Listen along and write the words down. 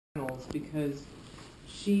panels because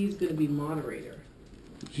she's going to be moderator.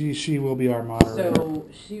 She will be our moderator. So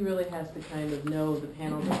she really has to kind of know the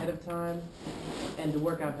panels ahead of time and to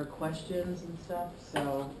work out her questions and stuff.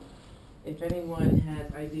 So if anyone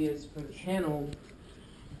has ideas for the panel,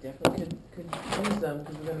 definitely could use them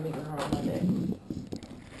because we're going to meet with her on Monday.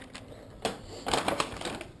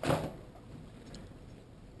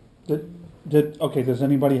 Okay, does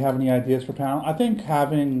anybody have any ideas for panel? I think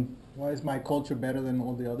having... Why is my culture better than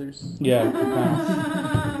all the others? Yeah.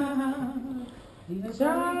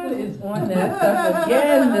 John is on that stuff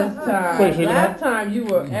again this time. Wait, so Last time you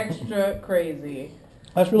were extra crazy.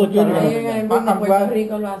 That's really good. I'm glad you're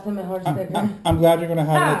going to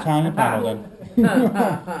have an Italian panel then.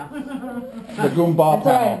 The Goomba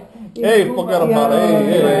panel. Hey, forget about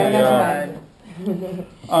it.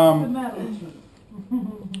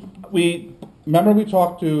 We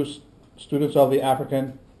talked to students of the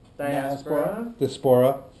African Diaspora.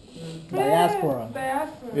 Diaspora. Diaspora.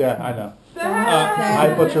 Yeah, I know.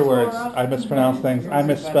 I butcher words. I mispronounce things. I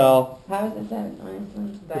misspell. How is it said,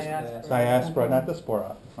 honestly? Diaspora, not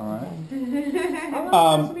diaspora. All right.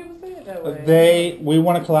 Some people say it that way. We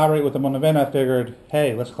want to collaborate with them on the event. I figured,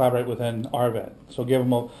 hey, let's collaborate within our event. So give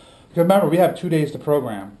them a. Because remember, we have 2 days to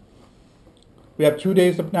program. We have 2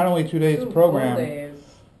 days. Not only 2 days to program. Full days.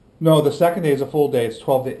 No, the second day is a full day. It's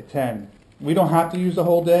 12 to 10. We don't have to use the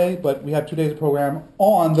whole day, but we have 2 days of program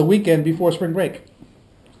on the weekend before spring break.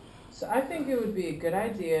 So I think it would be a good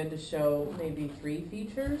idea to show maybe 3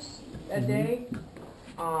 features a day,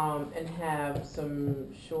 and have some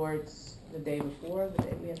shorts the day before, the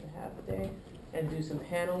day we have to have the day, and do some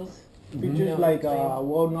panels. Features like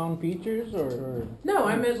well-known features, or no,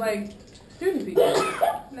 I meant like student features.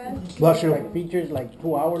 Bless you. Like features, like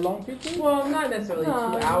 2-hour long features. Well, not necessarily 2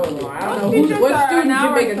 hour long. I don't know what student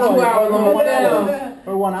can make a 2 hour long film.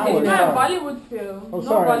 Or 1 hour. It's not Bollywood film. Oh,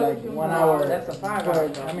 sorry, no like 1 hour. That's a 5 hour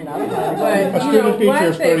film. I mean, I don't know. But, A student feature when I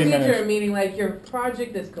is say 30 feature, minutes. meaning like your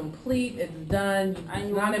project is complete, it's done,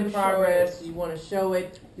 it's not in progress, you want to show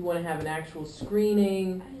it, you want to have an actual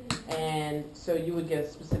screening, and so you would get a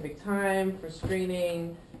specific time for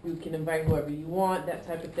screening, you can invite whoever you want, that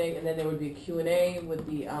type of thing, and then there would be a Q&A with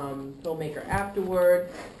the filmmaker afterward,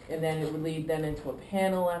 and then it would lead then into a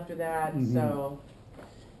panel after that, so...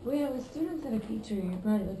 Well, yeah, with students at a feature, you're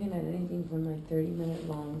probably looking at anything from like 30-minute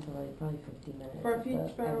long to like probably 50 minutes. For a feature,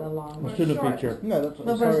 as a long. A student feature. No, that's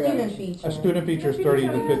But for a student feature. A student feature is 30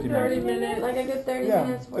 to 50 30 minutes. minutes. Like a good 30 Yeah,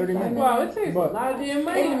 minutes, 30 45 minutes. Well, it takes a lot of damn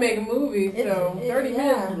money to make a movie, so 30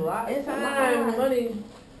 minutes is a lot of It's a time, lot. money. It's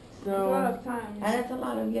a lot So, of time. And it's a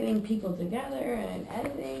lot of getting people together and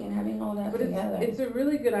editing and having all that but together. it's a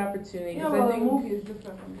really good opportunity Yeah, because well, I a think, movie is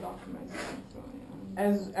different from documentary. So,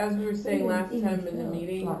 yeah. as we were saying last Even time in the still,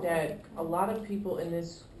 meeting, it's that a lot of people in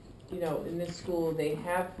this, in this school, they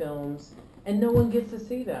have films and no one gets to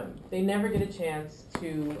see them. They never get a chance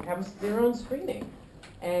to have their own screening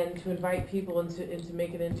and to invite people and to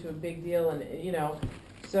make it into a big deal, and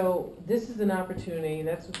so this is an opportunity.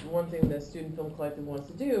 That's one thing the Student Film Collective wants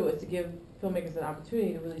to do, is to give filmmakers an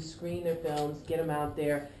opportunity to really screen their films, get them out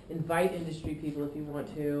there, invite industry people if you want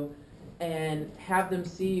to, and have them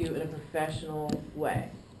see you in a professional way.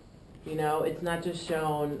 It's not just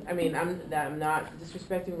shown. I mean, I'm not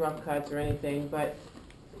disrespecting rough cuts or anything, but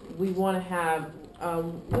we want to have.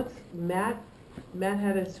 What's Matt? Matt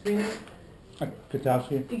had a screening.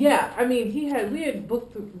 Katowski? Yeah, I mean, we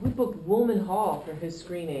booked Woolman Hall for his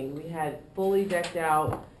screening. We had fully decked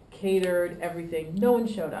out, catered, everything. No one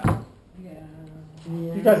showed up. Yeah.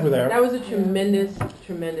 You guys were there. That was a tremendous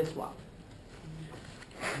flop.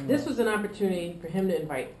 This was an opportunity for him to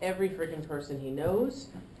invite every freaking person he knows,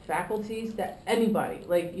 faculties, anybody.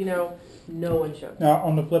 No one showed up. Now,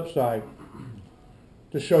 on the flip side,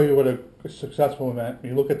 to show you what a successful event,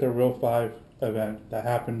 you look at the Real 5 event that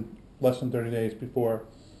happened less than 30 days before,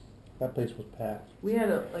 that place was packed. We had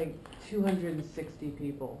 260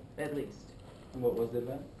 people at least. What was the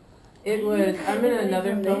event? It was. I'm in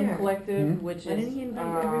another From film there. collective, which Why didn't he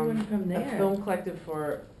invite everyone from a there? film collective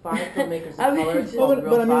for 5 filmmakers of I mean, color. It's just- called But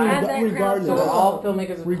Real I mean, Five. that regardless, So we're all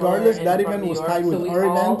filmmakers of regardless, color that and from event New was York. tied with So we our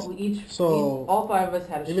all, event, Each, so all 5 of us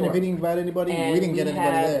had a even if short. we didn't invite anybody, And we didn't get anybody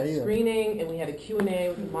had there a either. screening, and we had a Q&A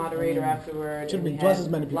with the moderator afterward. Should and be we twice had as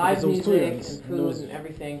many people, live because it was 2 music events. and There food was- and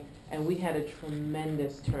everything, and we had a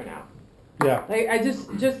tremendous turnout. Yeah. I just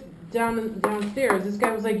downstairs, this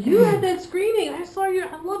guy was like, "You had that screening. I saw you.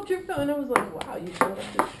 I loved your film." And I was like, "Wow, you showed up."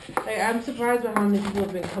 I'm surprised by how many people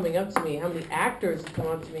have been coming up to me. How many actors have come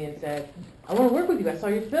up to me and said, "I want to work with you. I saw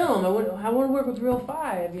your film. I want to work with Real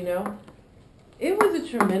 5." It was a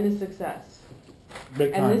tremendous success.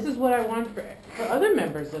 Big And time. this is what I want for other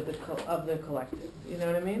members of the collective. You know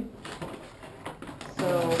what I mean?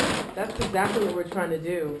 So that's exactly what we're trying to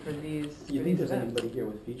do for these. You for think these there's events. anybody here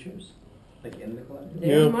with features? Like in the collective?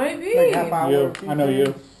 There You. might be. Like half hour You, I know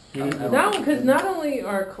you. features. No, because not only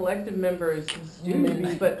are collective members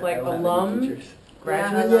students, but like I don't have any alum, features.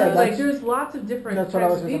 graduate Yeah, students, like that's- there's lots of different That's what I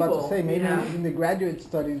types was of just people. about to say. Maybe you know? in the graduate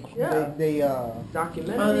studies, Yeah. they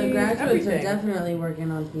Documentaries, Oh, the graduates everything. are definitely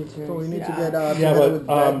working on features. so we need to Yeah. get Yeah, together but with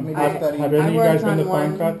grad media have studies. any of I you guys worked been to on fine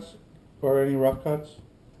one. cuts or any rough cuts?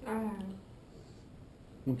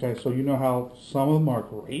 Okay, so you know how some of them are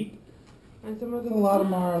great, And some of a them. lot of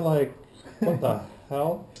them are like, what the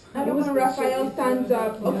hell? I don't want Raphael stands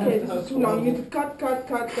up. Okay, this is too long. You cut.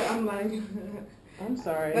 I'm like, I'm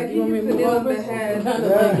sorry. like he You want me hits to the nail on move the over? head. Kinda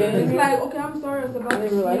Yeah. like It's it. like, okay, I'm sorry, it's about I the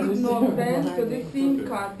didn't realize sleep, you no said offense, so behind this me. scene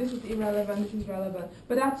cut, this is irrelevant, this is relevant.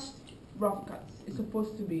 But that's rough cuts. It's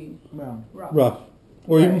supposed to be Yeah. rough. Rough.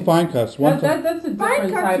 Or even Right. fine cuts. One That's a Fine different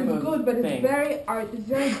cuts type is of good, but it's thing. very art. It's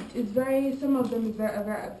very. Some of them is very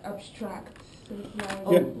abstract. So it's like,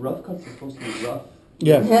 Oh, Yeah. rough cuts are supposed to be rough.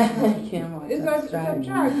 yes. I can't watch it's abstract.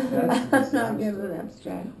 abstract. That's I'm not good with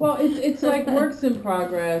abstract. Well, it's like works in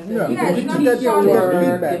progress, and Yeah. people Yeah, it's can not teach just your solid work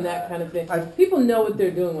feedback. and that kind of thing. I- People know what they're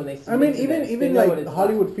doing when they I mean, submit to this. They even know what like it's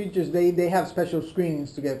Hollywood features, they have special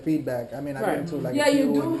screenings to get feedback. I mean, I've been Right. to like Yeah, a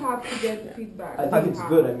you few do and- have to get feedback. I You think it's have.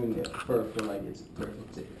 good. I mean, for like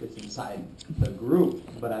it's inside the group,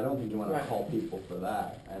 but I don't think you want Right. to call people for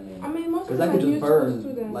that. I mean, most of because the that could time just you burn,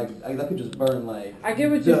 students. that could just burn like. I get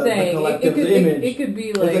what the- you're the saying. It collective could image. it could be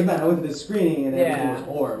It's like, like man, I went to this screening and everything Yeah. was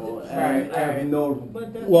horrible. And Right, I have right. no.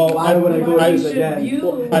 Well, Why would I go I- to this again?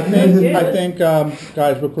 I think,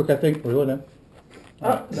 guys, real quick, I think, reel it in.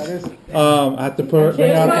 That is I have to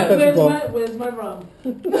bring out the physical. Where's my rum?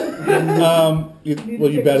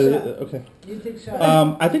 You better, okay. You take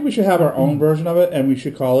shot. I think we should have our own version of it, and we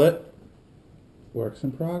should call it Works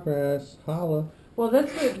in Progress. Holla. Well,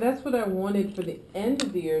 that's what I wanted for the end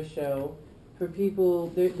of the year show, for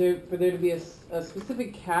people for there to be a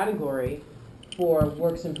specific category for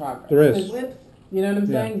works in progress. There is. 'Cause, you know what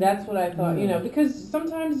I'm Yeah. saying? That's what I thought. You know, because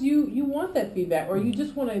sometimes you want that feedback, or you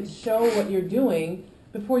just want to show what you're doing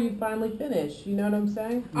before you finally finish. You know what I'm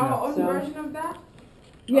saying? Our own So- version of that.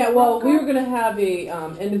 Yeah. Oh, Well, okay. we were gonna have a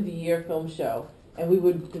end of the year film show, and we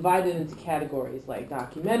would divide it into categories like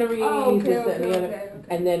documentaries, Oh, okay, this, that, and the other. okay.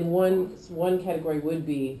 And then one category would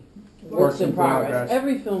be Works works in in progress. progress.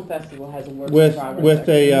 Every film festival has a works in With progress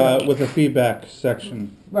section. with a feedback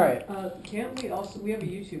section. Right. Can't we also, we have a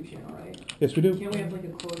YouTube channel, right? Yes, we do. Can't we have like a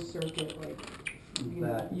closed circuit, like,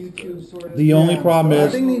 That- YouTube sort of? The only problem I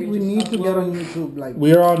is think we need to get on YouTube. Like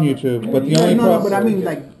we are on YouTube, but the only no, problem. but I mean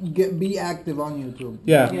like be active on YouTube.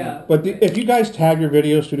 Yeah, Yeah. but if you guys tag your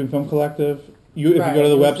video, Student Film Collective, if you go to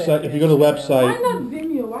the Right, website, if you go to the Why website, not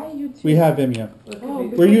Vimeo? Why YouTube? we have Vimeo. Oh, We're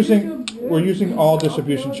because using YouTube, yeah. we're using all Upload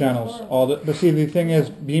distribution as channels. well. But see, the thing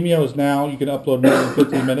is, Vimeo is now you can upload more than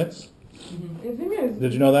 15 minutes. And Vimeo is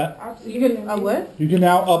Did you know that? absolutely You can amazing. what? You can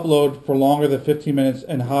now upload for longer than 15 minutes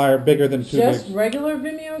and higher, bigger than 2 Just gigs. regular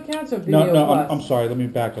Vimeo accounts or Video No, Plus? I'm sorry. Let me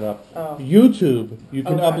back it up. Oh. YouTube, you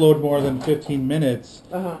can Okay. upload more than 15 minutes,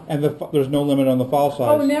 Uh-huh. and there's no limit on the file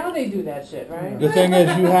size. Oh, now they do that shit, right? The thing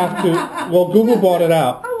is, you have to. Well, Google bought it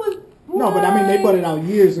out. I was. No, but I mean they put it out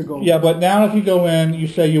years ago. Yeah, but now if you go in, you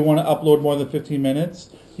say you want to upload more than 15 minutes,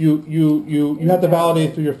 you have to validate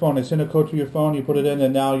it through your phone. They send a code to your phone, you put it in,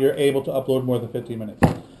 and now you're able to upload more than 15 minutes.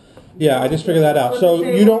 Yeah, I just figured that out. So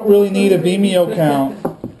you don't really need a Vimeo account.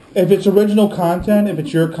 If it's original content, if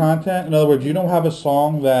it's your content, in other words, you don't have a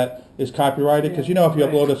song that is copyrighted, because you know if you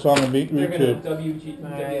upload a song on YouTube.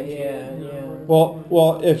 Right, yeah.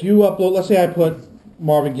 Well, if you upload, let's say I put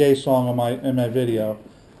Marvin Gaye's song in my video,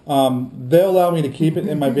 they'll allow me to keep it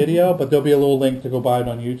in my video, but there'll be a little link to go buy it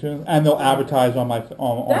on YouTube, and they'll advertise on my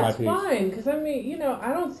That's piece. fine, because I mean,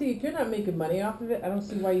 I don't see, if you're not making money off of it, I don't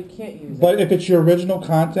see why you can't use But it. if it's your original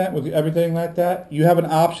content with everything like that, you have an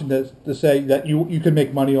option to say that you can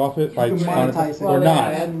make money off it by You can monetize it. or Well,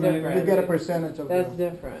 not. yeah, And that's you different. get a percentage of That's it.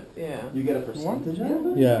 different, yeah. You get a percentage out of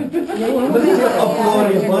it? Yeah. But you're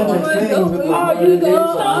uploading a bunch of things with like Oh, you Marvin Gaye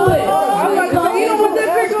don't songs. do it. I'm like, you know what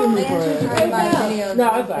that big Asking me Thanks for for it. trying my videos.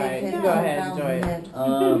 No, it's alright. Go ahead, enjoy it.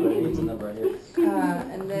 But it's a number of hits.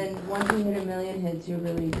 And then once you hit 1 million hits, you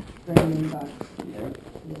really bring in bucks. Yeah.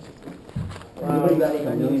 Wow. Anybody got like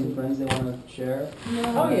a million friends they want to share?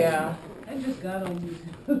 Oh, yeah. I just got on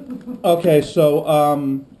YouTube. Okay, so How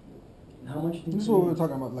much do you This is what we were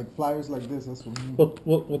talking about, like flyers like this. That's what we need.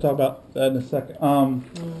 we'll talk about that in a second. No,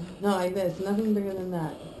 like this. Nothing bigger than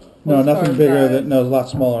that. No, nothing Postcard bigger size. than, no, it's a lot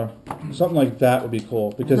smaller. Something like that would be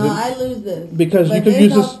cool, because No, it, I lose this. because you But could this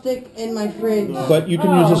use I'll this, stick in my fridge. but you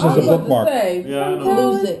can use this I as a was about to bookmark. say, Yeah, I some know.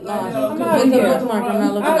 talent. Lose it. No, I'm it's out a of here. bookmark. I'm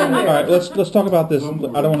not looking Out of at All it. right, let's talk about this.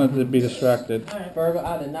 I don't want to be distracted. Virgo,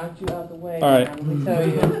 I'd have knocked you out the way. All right. Let me tell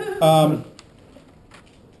you.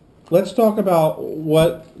 Let's talk about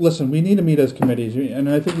listen, we need to meet as committees, and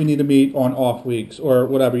I think we need to meet on off weeks or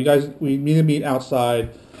whatever. You guys, we need to meet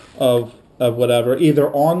outside of whatever, either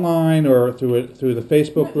online or through the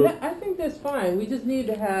Facebook group. I think that's fine. We just need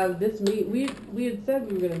to have this meet. We had said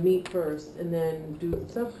we were going to meet first and then do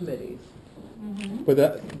subcommittees.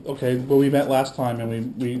 But we met last time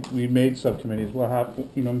and we made subcommittees. What happened?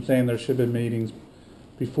 You know what I'm saying? There should have been meetings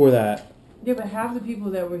before that. Yeah, but half the people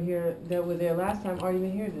that were there last time aren't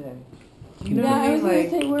even here today. You know Yeah, what I I was mean? gonna Like,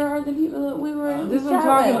 say, where are the people that we were? this is what I'm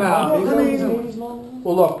talking about.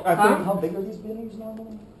 Well, look, I think How big are these meetings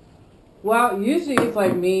normally? Well, usually it's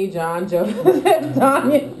like me, John, Joe, and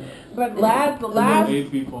Tanya. But the last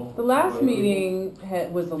meeting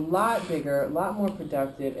was a lot bigger, a lot more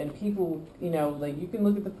productive, and people, like you can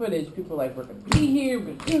look at the footage. People are like, we're going to be here, we're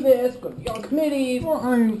going to do this, we're going to be on committees,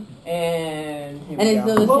 and here And we it's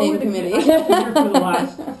go. still the What same were the committee. I wasn't here for the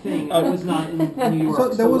last thing. I was not in New York. So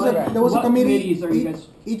there was a what committee. committees are you guys?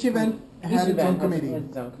 Each event Each had its event own has committee.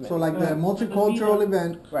 its own committee. So like the multicultural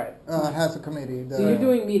event Right. has a committee. So you're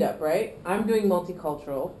doing meetup, right? I'm doing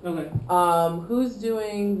multicultural. Okay. Who's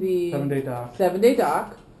doing the 7-day doc. 7-day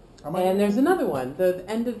doc? Am I- And there's another one. The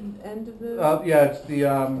end of the Yeah, it's the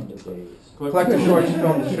collective short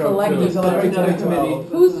film show. Collective too. Short committee.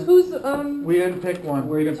 who's We didn't pick one.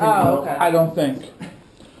 Oh, okay. I don't think.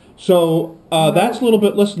 So that's a little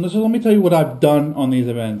bit. Listen, let me tell you what I've done on these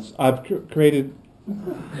events. I've created.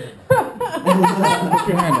 Put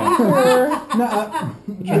your hand down. No,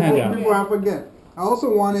 Put your hand down. before I forget, I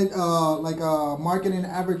also wanted like a marketing and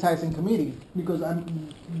advertising committee because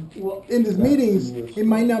in these meetings it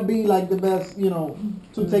might not be like the best,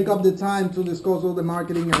 to take up the time to discuss all the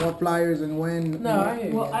marketing and what flyers and when. No, I hear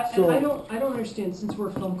you. Well, So- I don't understand. Since we're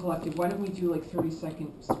a film collective, why don't we do like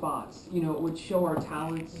 30-second spots? It would show our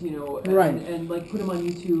talents, and, Right. and like put them on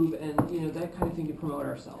YouTube and that kind of thing to promote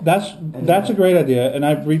ourselves. That's a great idea, and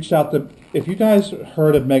I've reached out to. If you guys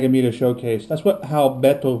heard of Mega Media Showcase, that's how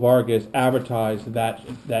Beto Vargas advertised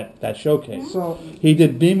that showcase. So He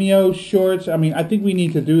did Vimeo shorts. I mean, I think we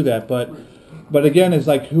need to do that, but again, it's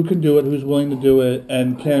like who can do it, who's willing to do it,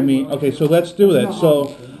 and can we? Okay, so let's do that.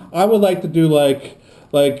 So I would like to do like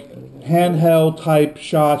handheld type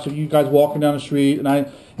shots of you guys walking down the street, and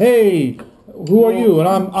hey, who are you? And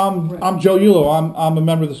I'm Joe Yulo. I'm a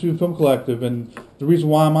member of the Student Film Collective, and the reason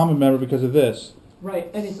why I'm a member because of this. Right,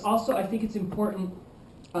 and it's also, I think it's important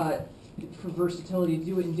for versatility to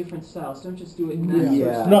do it in different styles. Don't just do it in that Yeah.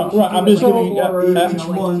 sort of No, style. right, I'm just giving you- Each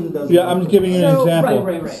one does. Yeah, I'm just giving you an So- example.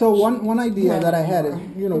 Right. So one idea that I had is,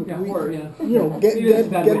 Yeah, or, yeah. get Maybe that's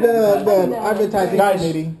a bad get way to the advertising Guys.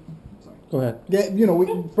 committee. Go ahead.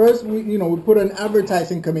 We put an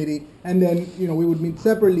advertising committee, and then we would meet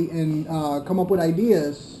separately and come up with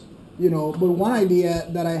ideas. But one idea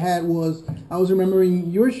that I had was I was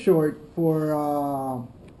remembering your short for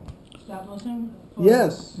Stop motion?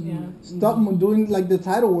 yes, Yeah. doing like the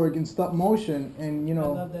title work in stop motion, and I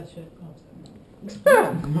love that shit.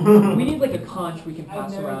 Oh, We need like a conch we can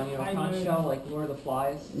pass never- around, I conch never- shell like Lord of the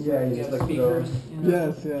Flies. Yeah, you You just have like speakers.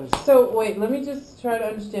 yes. So wait, let me just try to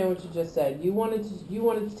understand what you just said. You wanted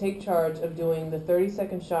to take charge of doing the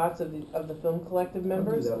 30-second shots of the film collective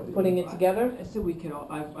members, putting it together. I said we could all,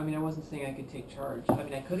 I mean, I wasn't saying I could take charge. I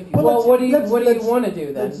mean, I could if you Well, Well, let's- what do you let's- want to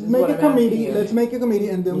do then? Let's is make what a I'm asking committee. you. Let's make a committee,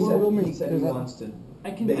 and then we'll He meet. said he wants to I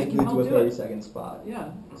can basically help do a do it. 30-second spot. Yeah.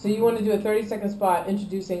 So you want to do a 30-second spot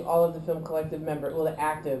introducing all of the film collective members, well, the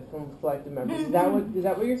active film collective members. Is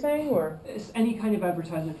that what you're saying, or? It's any kind of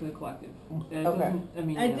advertisement for the collective. It Okay. doesn't- I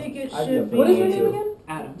mean, I think it I'd should be be. What is your name again?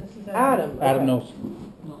 Adam. This is Adam. Adam okay. knows.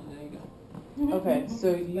 No, there you go. Okay, so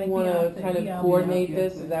you Like want the to outfit, kind the of outfit. coordinate Yeah,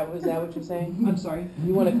 this? yeah. Is that what you're saying? I'm sorry.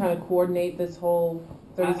 You want to kind of coordinate this whole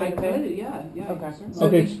I 30-second could, thing? yeah. Okay. certainly. So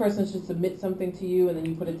Okay. each person should submit something to you, and then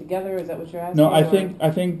you put it together. Is that what you're asking? No, I or- think I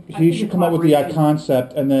he think should a come up with the collaboration-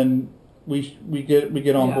 concept, and then we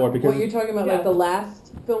get on Yeah. board What because you're talking about, Yeah. like the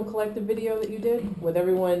last film collective video that you did, with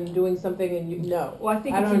everyone doing something, and you no. Well, I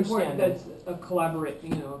think I it's don't important that understand it's a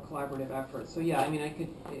collaborative effort. So yeah, I mean, I could,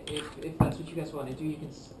 if that's what you guys want to do, you can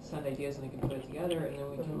send ideas and I can put it together, and then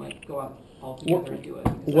we can like go out all together and do it.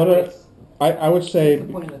 Because what that way are- it's- I would say that's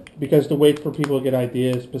the point of the- because to wait for people to get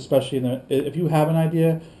ideas, especially if you have an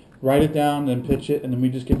idea, write it down, then pitch it, and then we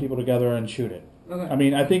just get people together and shoot it. Okay. I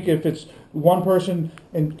mean, I think if it's one person,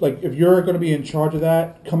 and like if you're going to be in charge of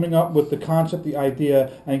that, coming up with the concept, the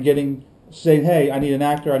idea, and saying, hey, I need an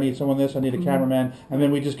actor, I need someone this, I need a cameraman, and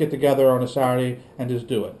then we just get together on a Saturday and just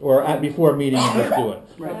do it, or before a meeting and just do it.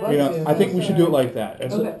 Right. You know, I think we should do it like that.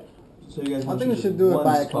 And so- Okay. So you guys I think we should do it one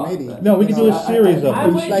by a spot committee. then. No, we can do a series of I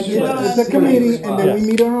them. would- Like Yeah. it's a committee, and then we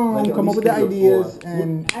meet on our own, Like, at come up least with the do it for- ideas,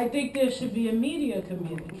 and I think there should be a media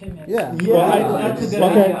committee. yeah. That's a good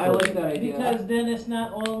Okay. idea. I like that idea. Because then it's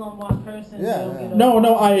not all on one person. Yeah. They'll get No,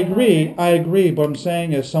 all- I agree. But I'm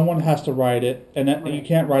saying is someone has to write it, and you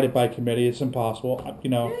can't write it by committee. It's impossible, you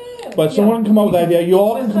know. But someone can come up with an idea. You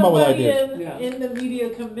all But can come up with somebody ideas. Yeah. in the media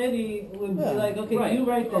committee would be Yeah. like, okay, Right. you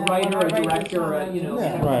write A that. writer, I a write this director, one, you know. Yeah.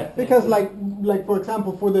 that kind of Right. thing. Because like for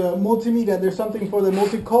example, for the multimedia, there's something for the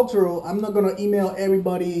multicultural. I'm not gonna email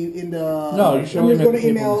everybody in the. No, you should I'm just limit gonna people.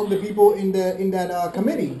 email the people in that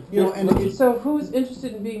committee. You know, and it's So who's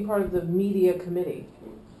interested in being part of the media committee?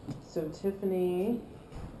 So Tiffany,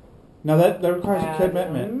 Now that requires a Adam.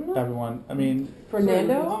 commitment, everyone. I mean,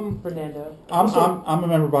 Fernando, Fernando. I'm a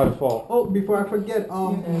member by default. oh, before I forget,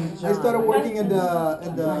 And I started John. working at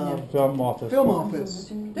the Film office. film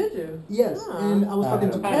office. Did you? Yes, Ah. and I was talking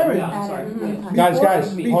to Adam. Karen. Yeah, I'm sorry. Mhm.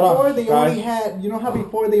 Guys, Before hold on. they Guys. only had, you know how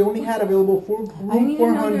before they only had available I room didn't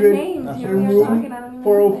even know their 400 names. and You were room talking, I don't even know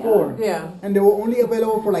 404. Yeah. And they were only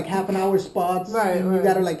available for like half an hour spots. Right, And you right.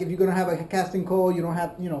 gotta like, if you're gonna have a casting call, you don't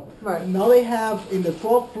have, you know. Right. Now they have in the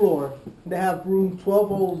 12th floor, they have room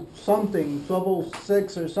 12 something,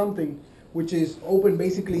 1206 or something, which is open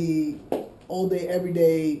basically all day, every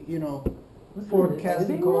day, you know, for it, casting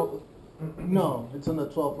editing call. No, it's on the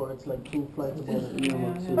 12th floor. It's like 2 flights above. Yeah,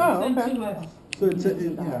 So- yeah. Oh, Send okay. to us. So it's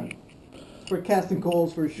yeah, for casting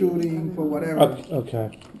calls, for shooting, for whatever.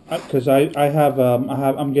 Okay. Because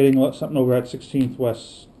I'm getting something over at 16th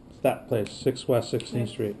West, that place, 6 West 16th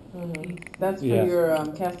Street. Mhm. That's for Yeah. your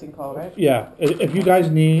casting call, right? Yeah, if you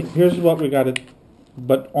guys need, here's what we got to,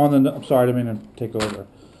 but I'm sorry, I didn't mean to take over.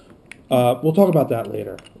 We'll talk about that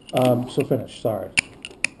later. So finish, sorry.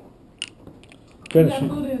 He Finish. got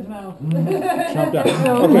food in his mouth. Jump down.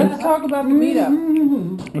 So Okay, let's talk about the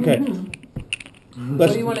meetup. okay.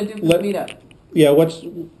 What do you want to do for the meetup? Yeah, what's,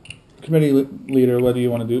 committee leader, what do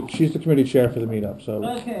you want to do? She's the committee chair for the meetup, so.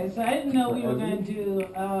 Okay, so I didn't know we were gonna do,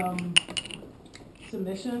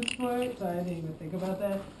 submissions for it, so I didn't even think about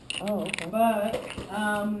that. Oh, okay. But,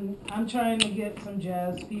 I'm trying to get some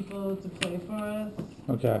jazz people to play for us.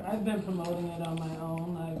 Okay. I've been promoting it on my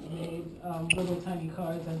own. I've made, little tiny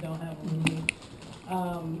cards that don't have a movie.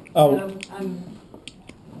 Oh.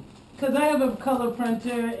 Cause I have a color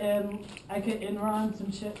printer and I can Enron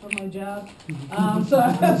some shit for my job. So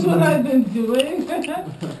that's what I've been doing.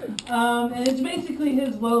 And it's basically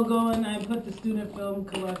his logo, and I put the Student Film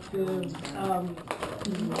Collective, web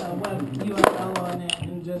URL on it,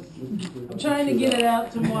 and just, I'm trying to get it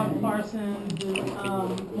out to more Parsons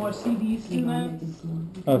and, more CD students.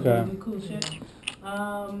 Okay. Do cool shit.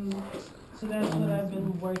 So that's what I've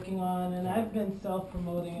been working on, and I've been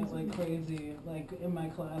self-promoting it like crazy, like in my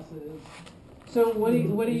classes. So what do you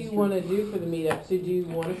want to do for the meetup? So do you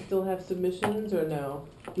want to still have submissions or no?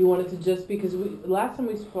 You want it to just because last time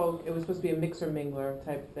we spoke, it was supposed to be a mixer mingler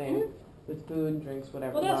type thing with food, drinks,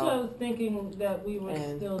 whatever. Well, that's what I was thinking that we were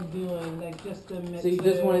And- still doing, like just a mixer. So you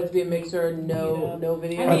just want it to be a mixer, no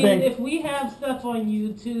video. I I mean, think- if we have stuff on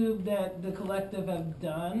YouTube that the collective have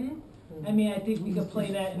done, I mean, I think we could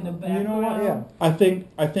play that in the You background. know what? Yeah.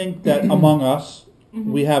 I think that among us,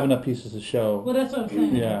 Mhm. we have enough pieces to show. Well, that's what I'm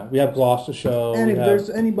saying. Yeah, we have gloss to show. And we if have- there's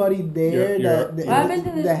anybody there You're- that Well, I've been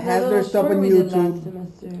to this that has their little stuff tour on we did last YouTube,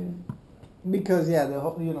 semester. because yeah, the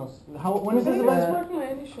whole, you know, how when is this Yeah. event? working on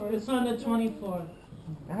any short. It's on the 24th.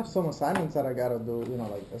 I have some assignments that I gotta do, you know,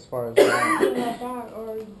 like as far as.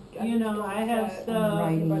 You know, I have stuff.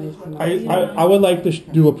 Writing this and I would like to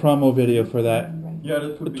do a promo video for that. Yeah,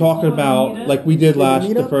 that could be. Talking For the about, meetup? like we did For the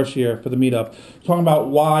the meetup? first year for the meetup, talking about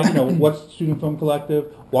why, what's the Student Film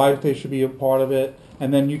Collective, why they should be a part of it,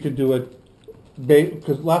 and then you could do it,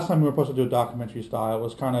 because last time we were supposed to do a documentary style, it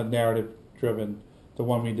was kind of narrative driven, the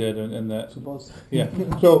one we did, and the, Supposed. yeah.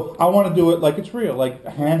 So I want to do it like it's real, like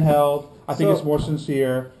handheld, I think So- it's more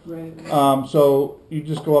sincere. Right. So you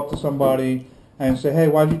just go up to somebody and say, hey,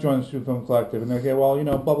 why did you join the Student Film Collective? And they say, well,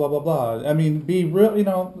 blah, blah, blah, blah. I mean, be real,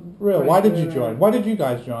 real. Right, Why did you right, join? right. Why did you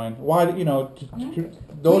guys join? Why,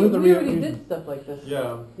 those are the we real already reasons. did stuff like this.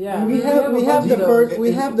 Yeah. Yeah. We have the first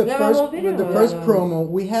we have the We have first a whole video the of first that. promo.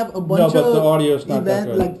 We have a No, bunch but the of audio's not that event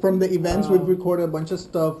good. like from the events Oh. we've recorded a bunch of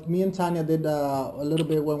stuff. Me and Tanya did a little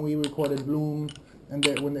bit when we recorded Bloom and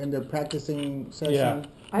in the practicing session. Yeah.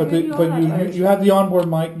 I gave you all that. you have the onboard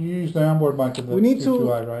mic. You use the onboard mic of the We need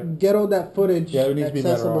T2i, right? to get all that footage Yeah, it needs to be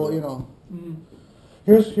better accessible, audio. you know.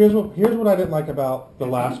 Here's what I didn't like about the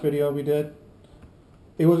last video we did.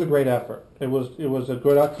 It was a great effort. It was a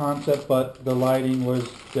good concept, but the lighting was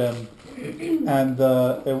dim, and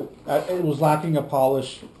it was lacking a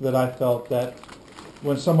polish that I felt that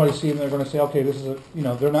when somebody sees it, they're going to say, okay, this is a, you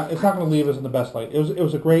know, they're not. It's not going to leave us in the best light. It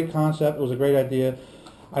was a great concept. It was a great idea.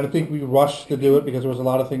 I don't think we rushed to do it because there was a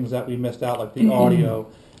lot of things that we missed out, like the audio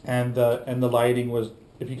and the lighting was.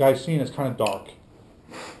 If you guys seen, it's kind of dark.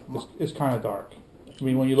 It's kind of dark. I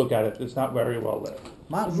mean, when you look at it, it's not very well lit.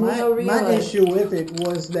 My real issue with it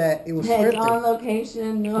was that it was Head on scripted.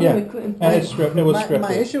 location, no Yeah, equipment. and it's scripted. It was scripted.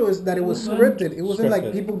 My issue is that it was scripted. It wasn't Scripted.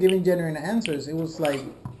 like people giving genuine answers. It was like,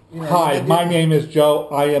 you know. Hi, like my name is Joe.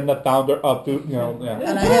 I am the founder of the, you know, yeah.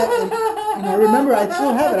 And I had, and I remember, I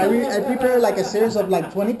still have it. I prepared like a series of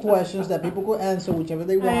like 20 questions that people could answer whichever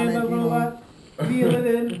they I am wanted. a You know, robot. Feel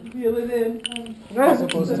it in. as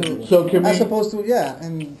opposed to, So can as we? opposed to, yeah,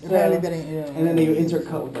 and apparently getting, yeah. And then they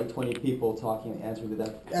intercut with like 20 people talking and answering to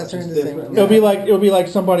that. Answering questions the same- differently. It'll be like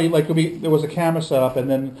somebody like there was a camera set up and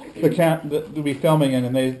then they'll be filming it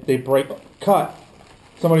and they break cut.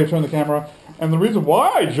 Somebody will turn the camera and the reason why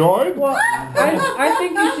I joined. Well, I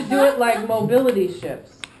think you should do it like mobility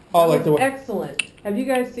shifts. Oh, like the Excellent. Have you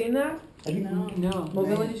guys seen that? No.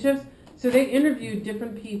 Mobility shifts? So they interviewed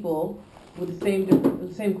different people with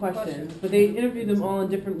the same questions, but they interviewed them all in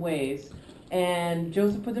different ways. And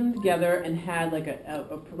Joseph put them together and had like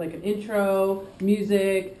like an intro,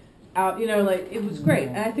 music, out, you know, like it was great.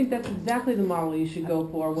 And I think that's exactly the model you should go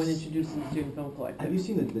for when introducing the Student Film Collective. Have you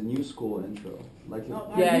seen the new school intro? Like,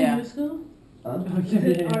 Are Yeah, you yeah. new school? huh?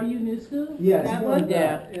 Are you new school? Yeah, That it's one? like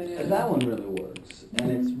that. Yeah. That one really works,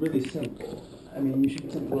 and it's really simple. I mean, you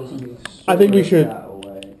should simple something. I think we should- That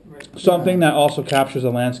way. something that also captures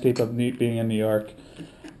the landscape of being in New York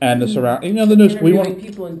and the surround. You know the news. We Interviewing want.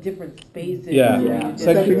 people in different spaces. Yeah. You Yeah. did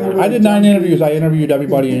Stepping that. over I did 9 interviews. I interviewed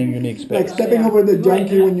everybody in a unique Like space. stepping over the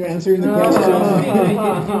junkie when you're answering the Oh.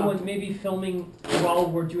 question. Maybe filming while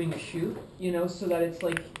we're doing a shoot, you know, so that it's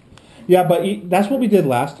like, Yeah, but that's what we did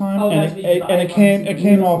last time, Oh, and that's what you did. it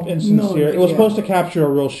came off insincere. It was yeah. supposed to capture a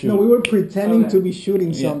real shoot. No, we were pretending Okay. to be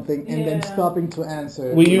shooting Yeah. something and then Yeah. stopping to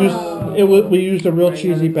answer. We used we used a real Right.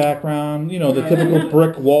 cheesy background, you know, the typical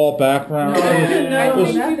brick wall background. No, It was- I it was-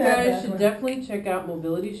 think you Not that guys should bad. definitely check out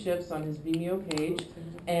Mobility Shifts on his Vimeo page,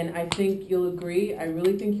 and I think you'll agree. I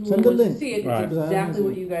really think you will Send the want to link. see it. Right. It's exactly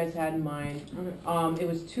what you guys had in mind. It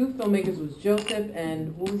was 2 filmmakers. It was Joseph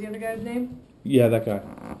and what was the other guy's name? yeah, that guy.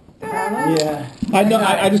 Yeah. I know.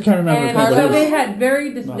 I just can't remember. And his name, but so it they was- had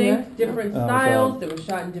very distinct, different Oh, styles. God. They were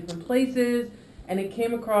shot in different places, and it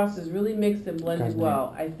came across as really mixed and blended Guy's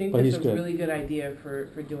well. I think But that's he's a good. really good idea for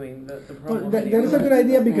doing the Well, promo that video. is a good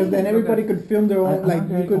idea because then everybody could film their own, like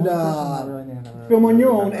you could film on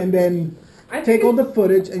your own and then I think take all it's- the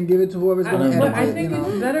footage and give it to whoever's going to edit But I it. think You know?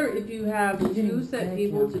 it's better if you have 2 set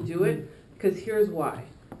people to do it, because here's why.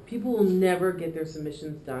 People will never get their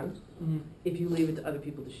submissions done if you leave it to other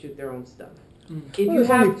people to shoot their own stuff. If Well, you there's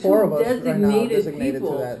only have 4 2 of us right now designated to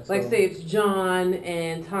people, that, like so. say it's John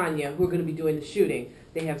and Tanya who are going to be doing the shooting,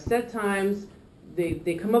 they have set times,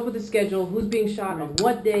 they come up with a schedule, who's being shot on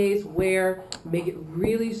what days, where, make it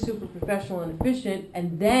really super professional and efficient,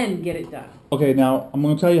 and then get it done. Okay, now I'm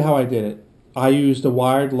going to tell you how I did it. I used a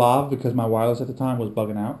wired lav because my wireless at the time was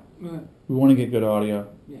bugging out. right, We want to get good audio.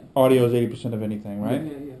 Yeah. Audio is 80% of anything, right?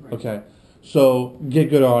 yeah, right. Okay. So get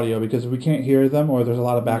good audio because if we can't hear them or there's a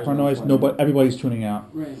lot of background noise, everybody's tuning out.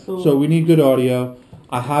 Right. So we need good audio.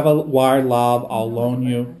 I have a wired lav. I'll loan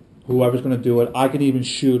you. Whoever's going to do it. I can even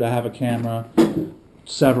shoot. I have a camera.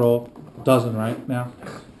 Dozen right now.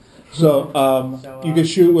 So you can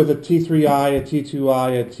shoot with a T3i, a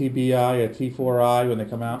T2i, a TBI, a T4i when they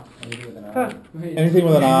come out. Huh. Right. Anything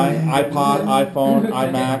with an I, iPod, iPhone,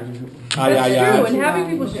 iMac, That's true, and I. having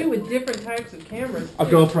people shoot with different types of cameras. A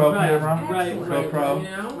too. GoPro Right, camera. right, GoPro. You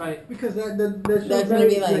know? Right. Because that That's shows gonna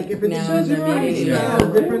be like if it's now in the different video.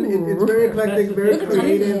 styles, different, it's very eclectic, very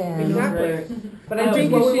creative. Yeah. Exactly. But I Which think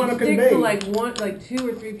is what you we wanna should stick convey. to like 2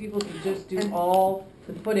 or 3 people to just do all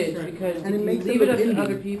the footage, because if And it you makes leave it it up look to indie,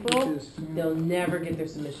 other people, which is- they'll never get their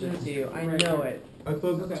submissions to you. I know it. I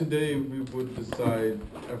thought Okay. today we would decide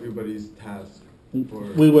everybody's task for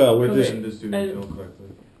We will. We're Okay. just. in the student And- film collective.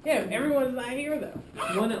 Yeah, everyone's not here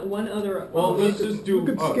though. One other. Well, let's just do You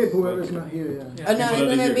could us. skip whoever's not here, yeah. Oh no, Another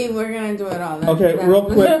it's gonna year. be. We're gonna do it all. Okay, real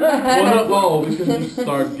quick. Well, not all. We can just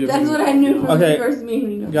start giving. That's what I knew from Okay. the first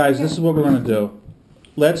meeting. Guys, this is what we're going to do.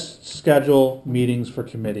 Let's schedule meetings for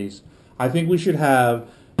committees. I think we should have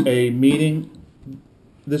a meeting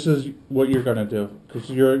this is what you're gonna do, because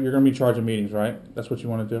you're gonna be in charge of meetings, right? That's what you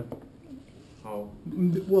wanna do? Oh.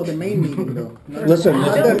 Well, the main meeting though. Listen, we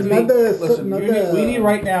need the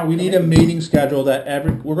right now, we need a meeting schedule that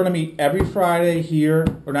we're gonna meet every Friday here,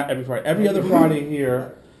 or not every Friday, every other Friday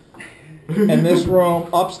here, in this room,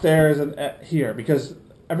 upstairs, and here, because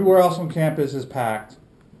everywhere else on campus is packed.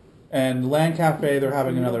 And Land Cafe, they're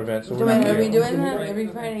having another event, so So we're not wait, are we here. doing that every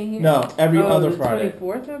Friday here? No, every other the Friday.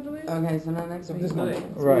 24th, I believe. Okay, so not next week.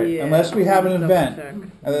 Right, Yeah, unless we have an double event. check.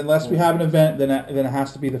 And unless we have an event, then it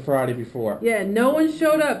has to be the Friday before. Yeah, no one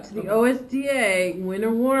showed up to the OSDA winter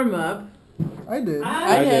warm up. I did.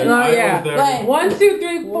 I did. Oh I yeah. was there. But 1, 2,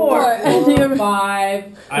 3, 4, Four. 5.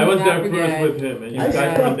 I was Not there forget. first with him, and you I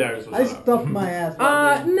guys weren't there. stuffed, I stuffed my ass.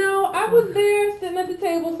 No, I was there sitting at the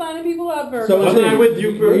table signing people up. So was Wasn't I he? with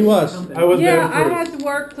you first? He was. I was yeah, there I first. had to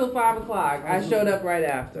work till 5 o'clock. I showed up right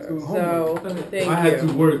after. So thank I had you.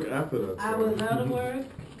 to work after that. I was out of work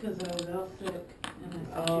because I was out sick. And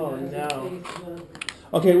I sent Oh, you guys no. on Facebook.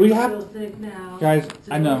 Okay, we I'm have, still sick now. guys,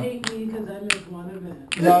 So I know. don't hate me because I missed one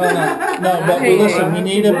event. No, but Okay. listen, we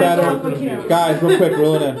need a That's all better, for camera. guys, real quick,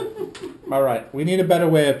 reel it in. All right, we need a better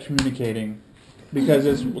way of communicating, because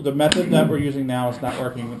the method that we're using now is not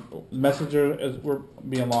working. Messenger we're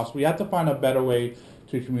being lost. We have to find a better way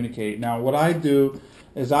to communicate. Now, what I do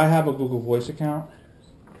is I have a Google Voice account,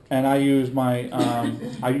 and I use my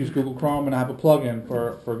I use Google Chrome, and I have a plugin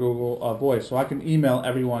for Google Voice, so I can email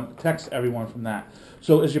everyone, text everyone from that.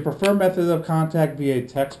 So, is your preferred method of contact via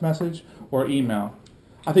text message or email?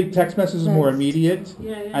 I think text message is more immediate.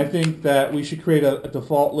 Yeah, yeah. I think that we should create a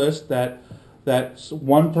default list that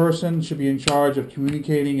one person should be in charge of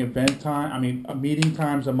communicating meeting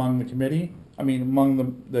times among the committee.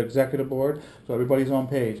 Among the executive board, so everybody's on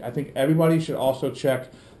page. I think everybody should also check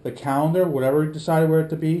the calendar, whatever we decided where it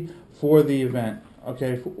to be, for the event,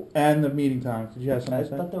 okay, and the meeting times. Did you have I something to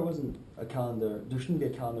say? thought there wasn't a calendar. There shouldn't be a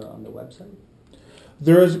calendar on the website.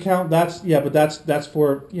 There is a count. That's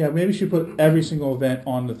for maybe we should put every single event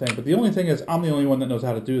on the thing. But the only thing is, I'm the only one that knows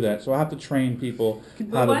how to do that, so I have to train people how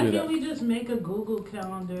But to why do can't that. we just make a Google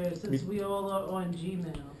Calendar since we all are on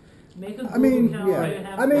Gmail? Make a Google I mean, Calendar yeah. and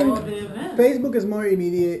have I mean, all the events. Facebook is more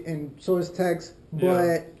immediate, and so is text. But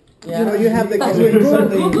Yeah. you know, you have the Google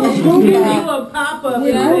with will give you a pop-up and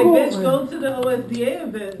With say, Google- bitch, go to the OSDA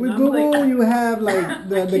event. With And I'm Google, like, you have like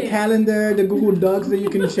the can't. calendar, the Google Docs that you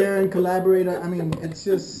can share and collaborate. I mean, it's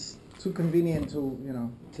just too convenient to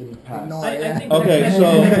To pass. ignore. I Yeah. think Okay, that's so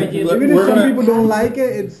a good idea. let- Even if we're some gonna- people don't like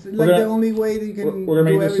it, it's like gonna- the only way that you can. We're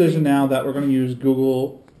gonna make do a decision everything. now that we're gonna use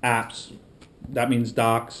Google Apps. That means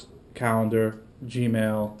Docs, Calendar,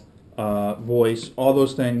 Gmail, Voice, all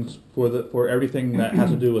those things for everything that has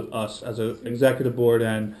to do with us as an executive board,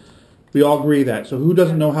 and we all agree that. So who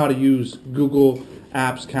doesn't know how to use Google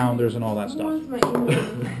Apps, calendars, and all that Who stuff? wants my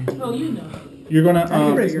email? oh, you know. You're gonna I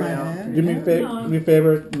can raise my hand. do me a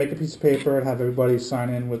favor, make a piece of paper and have everybody sign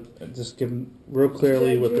in with just give them real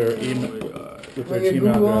clearly with their email with Or their your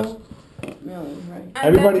Gmail address. Google? No, right. And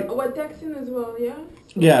Everybody- then, what texting as well, yeah?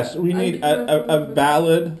 Yes, we I need think a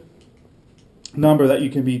valid number that you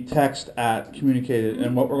can be text at, communicated.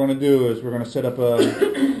 And what we're going to do is we're going to set up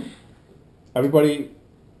everybody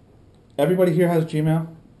here has Gmail?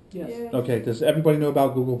 Yes. Yeah. Okay, does everybody know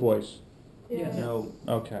about Google Voice? Yes. No.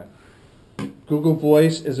 Okay. Google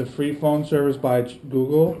Voice is a free phone service by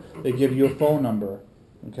Google. They give you a phone number.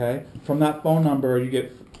 Okay? From that phone number you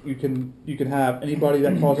can have anybody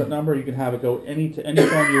that calls that number, you can have it go to any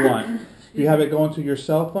phone you want. You have it go into your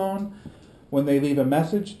cell phone. When they leave a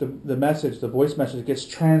message, the voice message gets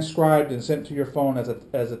transcribed and sent to your phone as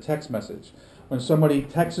a text message. When somebody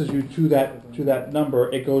texts you to that number,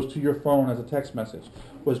 it goes to your phone as a text message.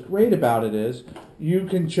 What's great about it is you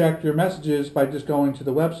can check your messages by just going to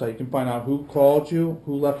the website. You can find out who called you,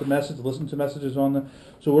 who left a message, listen to messages on the.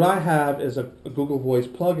 So what I have is a Google Voice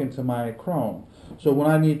plugin to my Chrome. So when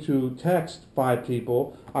I need to text 5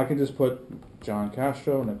 people, I can just put John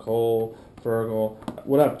Castro, Nicole, Fergal,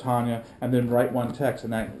 whatever, Tanya, and then write one text,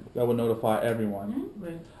 and that will notify everyone.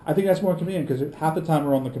 Right. I think that's more convenient because half the time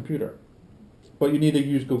we're on the computer. But you need to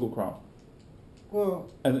use Google Chrome Well,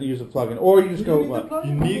 and then use the plugin. Or you just go, what?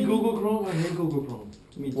 You need Google Chrome? I hate Google Chrome.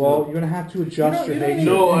 Me too. Well, you're going to have to adjust your hatred.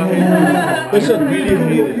 No, I hate Google Chrome. Listen, I really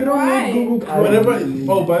hate you it. don't need Google Chrome.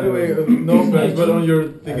 Whenever, oh, by the way, no offense, but on your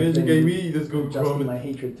thing that you gave me, you just Google Adjusting Chrome. my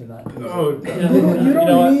hatred to not. Oh, You You know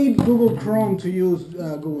don't what? need Google Chrome to use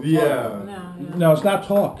Google. yeah. No, no. No, it's not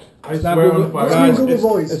talk. I It's not swear Google. on fire. It's Guys, Google it's-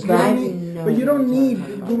 Voice. it's You don't not- need- but you don't need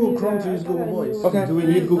Google Chrome to use Google Voice. Okay. Do we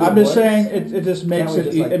need Google I'm just Voice? saying it just makes Can't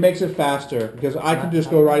we just, it makes it faster because I can just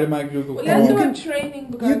go right in my Google Well, Chrome. let's do can- a training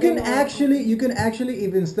because You can they won't- actually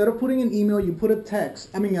if instead of putting an email, you put a text,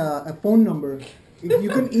 a phone number, you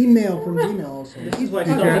can email from Gmail also. This is why You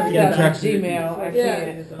some can't- of you the- can text it. Gmail, I Yeah.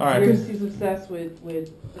 can't. All right. He's obsessed with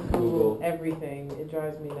Google everything. It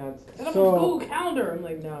drives me nuts. Set up a So- Google calendar. I'm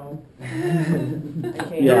like, no. I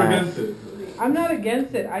can't. You're Yeah. against it. I'm not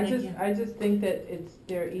against it. I just think that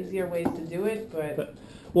there are easier ways to do it, but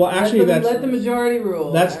Well, actually, let the majority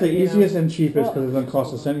rule. that's the You know? easiest and cheapest because it doesn't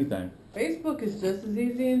cost us anything. Facebook is just as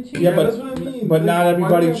easy and cheap. Yeah, that's what I mean. but not Like,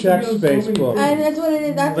 everybody why do you have checks to be on so many Facebook. things? That's what it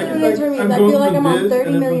is. That's Like, what it's it is like, for me. I'm I going feel like from I'm on this, 30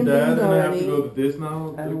 and then million from that, things and I have to already. go to this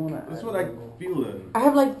now. I don't wanna- That's what I feel then. I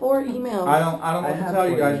have like 4 emails. I don't know I what to have tell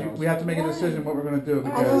you guys. emails. We have to make a decision what we're gonna do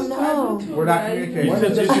I don't because know. we're not You communicating.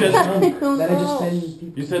 said, you said, I don't Then I just know. send people.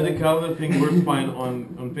 you said the calendar thing works fine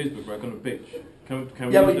on Facebook, right? On the page. Can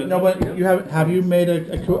we Yeah, use but that? no, but you have you made a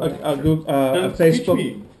Then teach Facebook?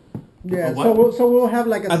 me. Yeah, What? so we'll have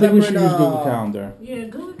like a I separate. think we should use Google Calendar. Yeah,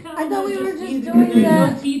 Google Calendar. I thought we were is just easy. doing There's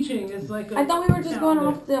that. no teaching. It's like I thought we were just going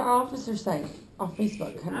calendar. off the officer site on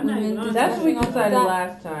Facebook. I'm not even on That's what we discussing decided that.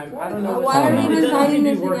 last time. I don't know. Why what's are going we on. It doesn't deciding seem to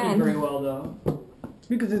this be working again? very well, though.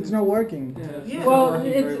 Because it's not working. Yeah. Well, working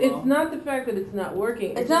it's very well. it's not the fact that it's not working.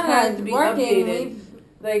 It It's just not has that to it's be working. updated. We've-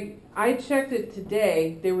 Like I checked it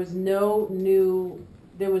today. There was no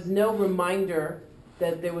reminder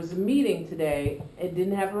that there was a meeting today. It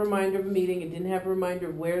didn't have a reminder of a meeting. It didn't have a reminder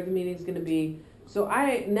of where the meeting's going to be. So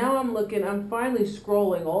I'm finally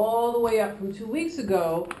scrolling all the way up from 2 weeks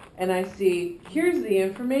ago, and I see here's the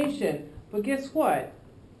information. But guess what?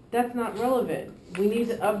 That's not relevant. We need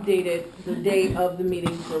to update it the day of the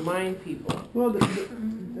meeting to remind people. Well,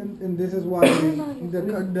 and this is why We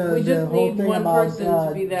the just whole need thing one about person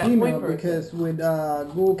to be that Gmail, point person. because with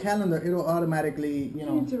Google Calendar, it'll automatically, you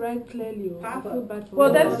know. to write clearly.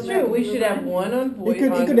 Well, that's true. We should have one on voice. You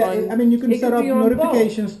can it set could up be on both.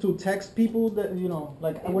 notifications to text people that, you know,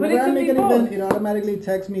 like But whenever it I could make be an event, both. it automatically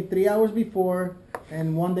texts me 3 hours before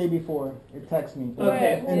and 1 day before it texts me.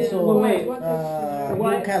 Okay. And so, Well, wait. Google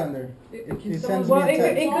Why- Calendar, it sends Well, me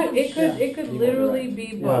a text. it could literally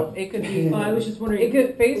be both. It could be. I was just wondering.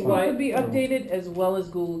 Facebook why- could be updated as well as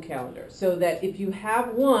Google Calendar, so that if you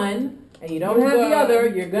have one and you don't have the other,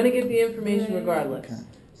 you're gonna get the information regardless. Okay.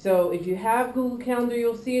 So if you have Google Calendar,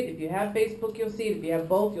 you'll see it. If you have Facebook, you'll see it. If you have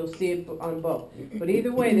both, you'll see it on both. But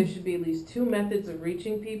either way, there should be at least 2 methods of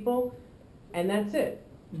reaching people, and that's it.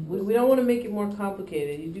 We don't want to make it more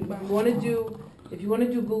complicated. If you want to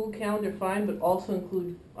do Google Calendar, fine, but also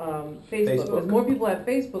include Facebook. Because more people have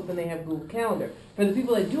Facebook than they have Google Calendar. For the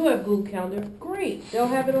people that do have Google Calendar, great, they'll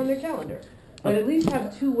have it on their calendar. But at least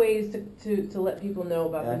have 2 ways to let people know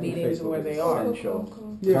about the meetings and where they are.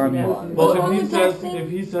 Yeah. Tanya, Yeah. Well, Well,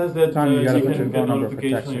 if he says that Tanya, you gotta you put your can get phone number for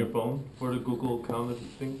notifications on texting. your phone for the Google Calendar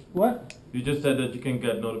thing. What? You just said that you can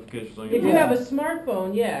get notifications on your If phone. you have a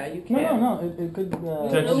smartphone, yeah, you can. No, it could.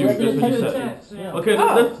 Text you, regular that's what you text. said. Text, yeah. Okay,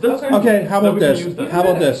 Oh, that's okay. Okay, how Then about we can this? use that. How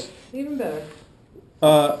about this? Even better.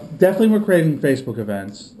 Definitely we're creating Facebook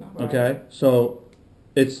events. Okay, so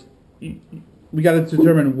it's we got to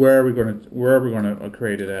determine where we're gonna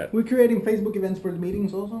create it at. We're creating Facebook events for the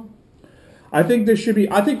meetings also. I think there should be.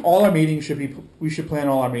 I think all our meetings should be. We should plan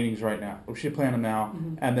all our meetings right now. We should plan them now,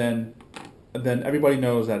 and then everybody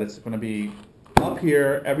knows that it's going to be up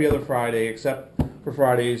here every other Friday, except for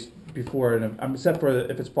Fridays before, except for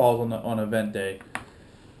if it falls on event day.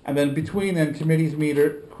 And then between then, committees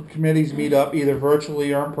meet up either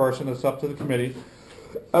virtually or in person. It's up to the committee,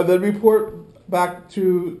 and then report back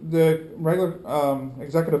to the regular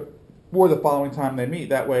executive board the following time they meet.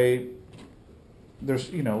 That way, there's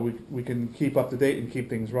we can keep up to date and keep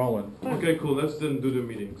things rolling. Okay, cool. Let's then do the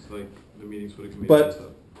meetings, like the meetings for the committee But- and stuff.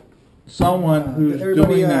 Someone who's did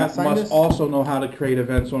everybody, doing that sign must this? also know how to create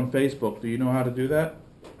events on Facebook. Do you know how to do that?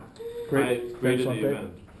 I Create created events the on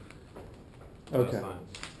event. Okay. Last time.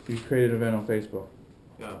 You create an event on Facebook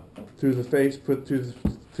Yeah, through the to the page.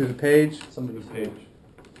 to the page.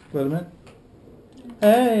 Let them in.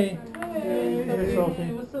 Hey. Hey, Hey,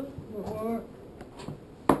 Sophie. what's up?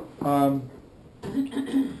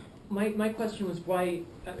 My question was why,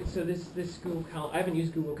 so this Google Calendar, I haven't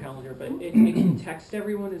used Google Calendar, but it can text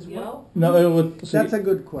everyone as well? No, it would. See, That's a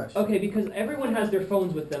good question. Okay, because everyone has their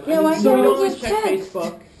phones with them. Yeah, I why mean, can't we we don't always just check text?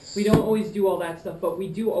 Facebook. We don't always do all that stuff, but we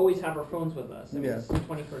do always have our phones with us. I mean, Yeah. it's the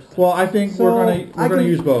 21st century. well, I think So, we're I gonna can-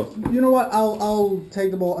 use both. You know what? I'll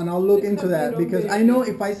take the ball and I'll look into that because I know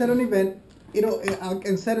if I set an event, I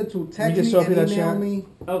can set it to text give me Sophie and that email share? me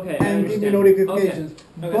Okay, I and give me understand. notifications.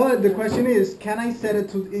 Okay. But the question is, can I set it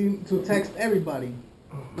to text everybody?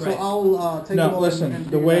 So Right. I'll take the No, ball listen. and The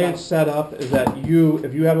figure way that it's set up is that if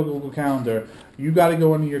you have a Google Calendar, you got to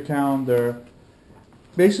go into your calendar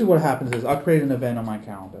basically what happens is I'll create an event on my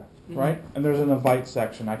calendar, Mhm. right? And there's an invite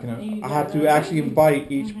section. I You have to gotta- actually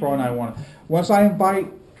invite each pro and I want. Once I invite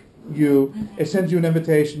you, it sends you an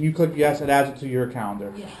invitation. You click yes, it adds it to your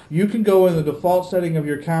calendar. Yeah. You can go in the default setting of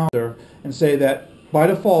your calendar and say that by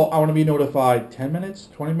default I want to be notified 10 minutes,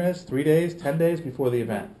 20 minutes, 3 days, 10 days before the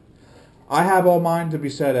event. I have all mine to be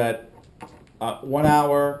set at 1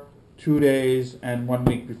 hour, 2 days, and 1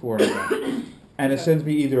 week before an event. And it sends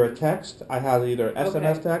me either a text, I have either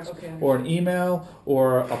SMS Okay, text, okay. or an email,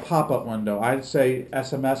 or a pop-up window. I'd say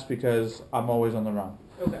SMS because I'm always on the run.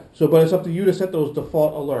 Okay, So, but it's up to you to set those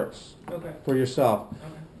default alerts okay, for yourself.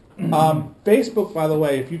 okay. Facebook, by the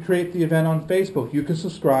way, if you create the event on Facebook, you can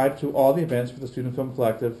subscribe to all the events for the Student Film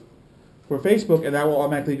Collective for Facebook, and that will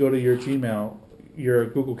automatically go to your Gmail, your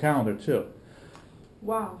Google Calendar too.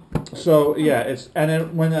 Wow. So yeah, and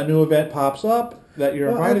then when a new event pops up that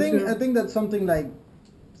you're Well, I invited think to, that's something like,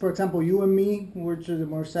 for example, you and me, we're just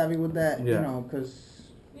more savvy with that, Yeah. you know, because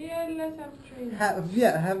Yeah, let's have training.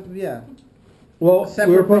 well,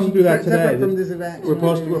 we were supposed to do that Separate from today. this event. We're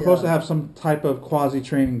supposed to have some type of quasi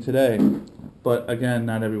training today, but again,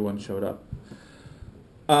 not everyone showed up.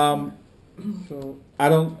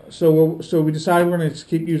 So So we decided we're going to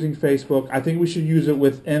keep using Facebook. I think we should use it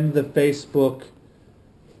within the Facebook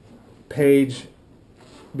page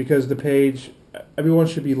because the page, everyone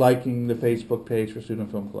should be liking the Facebook page for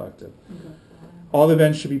Student Film Collective. All the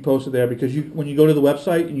events should be posted there because when you go to the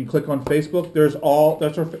website and you click on Facebook,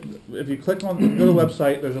 if you click on go to the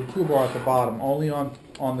website, there's a toolbar at the bottom, only on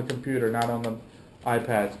the computer, not on the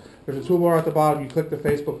iPads. There's a toolbar at the bottom. You click the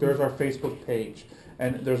Facebook. There's our Facebook page,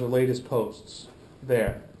 and there's the latest posts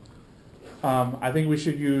there. I think we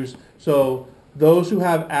should use those who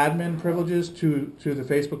have admin privileges to the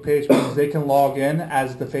Facebook page means they can log in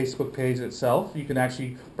as the Facebook page itself. You can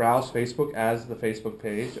actually browse Facebook as the Facebook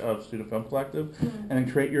page of Student Film Collective, and then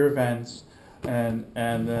create your events, and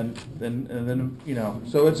then you know.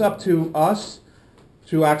 So it's up to us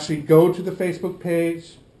to actually go to the Facebook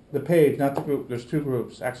page, not the group. There's 2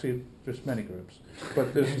 groups. Actually, there's many groups,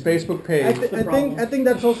 but there's a Facebook page. I think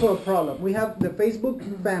that's also a problem. We have the Facebook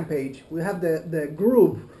fan page, we have the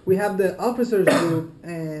group, we have the officers group,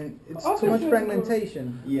 and it's too much Officers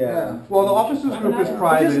fragmentation. Yeah. Well, the officers group is We just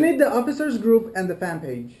private. need the officers group and the fan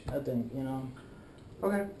page. I think, you know.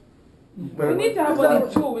 Okay. We need to have Is that-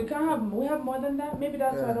 only 2. We have more than that. Maybe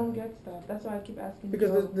that's why I Yeah. don't get stuff. That's why I keep asking.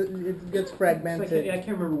 Because Joe. it gets So fragmented. I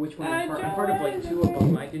can't remember which one I'm part. I'm I part of like 2 of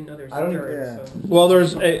them. I didn't know there's I don't- a third. yeah. So. Well,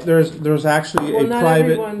 there's actually Well, a not private.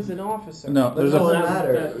 everyone's an officer. No, there's Doesn't a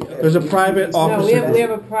matter. there's a private No, officer. we have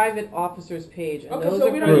a private officers page, and Okay, those so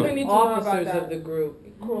are we don't for even need to know about officers that. of the group.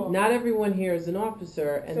 Cool. Not everyone here is an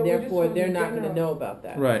officer, and So we're just therefore from they're the not going to general. know about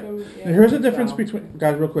that. Right. So, yeah. Now, here's the difference So- between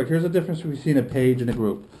guys, real quick. Here's the difference between a page and a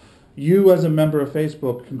group. You, as a member of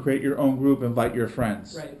Facebook, can create your own group, invite your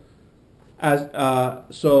friends. Right.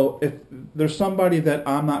 So if there's somebody that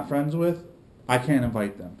I'm not friends with, I can't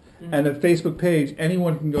invite them. Mhm. And the Facebook page,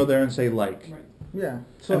 anyone can go there and say like. Right. Yeah.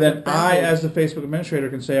 And then the fan I, page- as the Facebook administrator,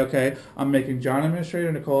 can say, okay, I'm making John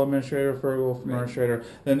administrator, Nicole administrator, Fergal Right. administrator.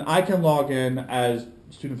 Then I can log in as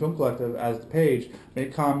Student Film Collective as the page,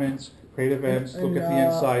 make comments, create events, look at the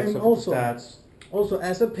insights, and look also- at the stats. Also,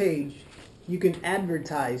 as a page, you can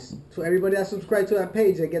advertise. So everybody that subscribes to that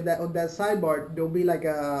page, they get that on that sidebar. There'll be like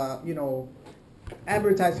a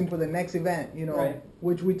advertising for the next event. Right.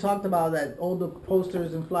 Which we talked about that all the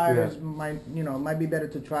posters and flyers might be better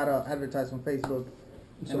to try to advertise on Facebook.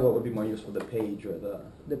 So what would be more useful, the page or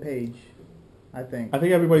The page, I think. I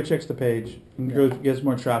think everybody checks the page and Yeah. gets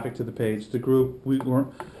more traffic to the page. The group, we're going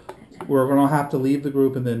to have to leave the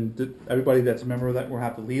group, and then everybody that's a member of that will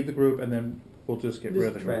have to leave the group, and then we'll just get rid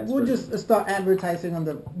of the group. Transfer. We'll just start advertising on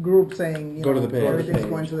the group, saying Go to the page. everything's Page.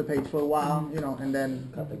 going to the page for a while, and then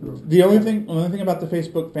cut the group? The only thing about the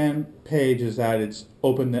Facebook fan page is that it's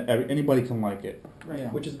open to anybody can like it. Right. Yeah.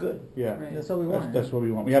 Which is good. Yeah. Right. that's what we That's, want. that's what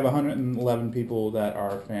we want. We have 111 people that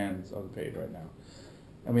are fans of the page right now,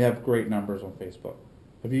 and we have great numbers on Facebook.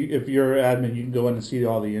 If you're an admin, you can go in and see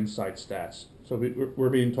all the insight stats. So we're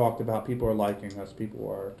being talked about. People are liking us. People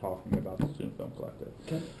are talking about the Student Film Collective.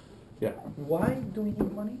 Okay. Yeah. Why do we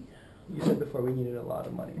need money? You said before we needed a lot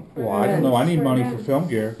of money. Well, I don't know. I need money for film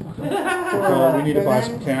gear. So we need to buy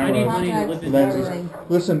some I need cameras, money to live in. lenses.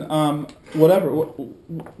 Listen, whatever.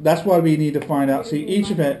 That's why we need to find out. See, each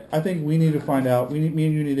event, I think we need to find out. Me and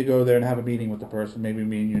you need to go there and have a meeting with the person. Maybe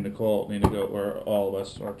me and you, Nicole, need to go, or all of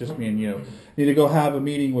us, or just me and you, need to go have a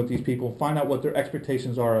meeting with these people, find out what their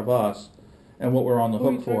expectations are of us, and what we're on the Who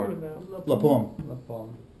are you hook for. talking about? La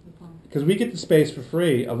Pomme. Because we get the space for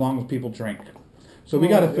free as long as people drink. So we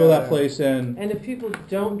got to fill that place in. And if people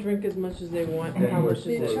don't drink as much as they want, Then how we're much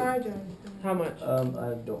is it? Charge us. How much? I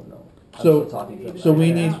don't know. I'm So- still talking to them. So we I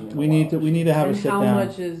haven't need asked them in a we need while. to we need to have a And sit how down.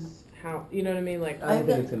 much is how? You know what I mean? Like I don't I've think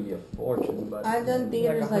done- it's gonna be a fortune, but I've done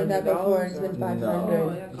theaters Like like that before. It's $100 been or- 500.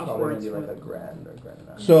 No, yeah, it's probably gonna be like a grand or grand and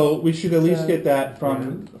a half. So we should at least So- get that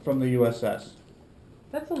from the USS.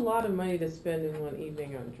 that's a lot of money to spend in one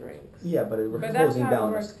evening on drinks. Yeah, but we're But that's closing how it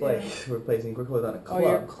down works, this place. We're closing down a Oh,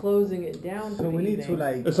 you're club. closing it down. So for we the need to evening.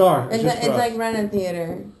 like. It's ours. It's, just it's for us. like rent a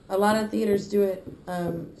theater. A lot of theaters do it.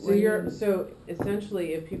 So essentially,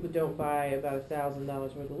 if people don't buy about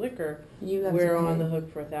 $1,000 worth of liquor, You have we're to on pay. the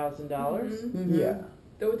hook for $1,000. Mhm. Yeah.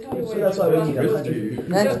 They'll tell you So what that's why you're we need responsible. 100.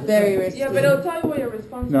 That's very risky. Yeah, but they'll tell you what you're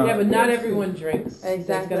responsible. No. Yeah, but not everyone drinks.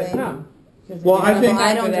 Exactly. That's gonna come. Well, I think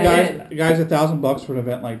I don't After guys, that- guys, $1,000 for an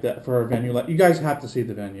event like that, for a venue like you guys have to see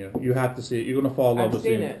the venue. You have to see it. You're gonna fall in love I've with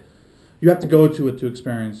seen seeing it. You have to go to it to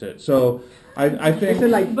experience it. So I think Is it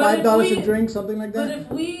like But if $5 we- a drink, something like But that?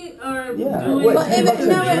 if we are Yeah. doing Wait, But if, $10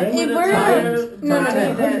 no, a drink? if we're Times- no, no,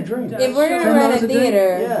 times no. 10 drink. If we're gonna $10 rent a a drink?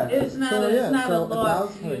 theater, Yeah. it's not So, a, yeah, it's not so a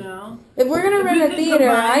loss, $1,000. you know. if we're gonna If rent we a can theater,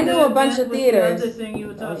 combine I know the a bunch event of with the other theaters. thing you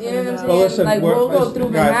were talking You know what I'm about. saying? Well, listen, like we're- we'll go listen,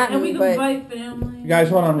 through guys- And we Manhattan, can but invite family. guys,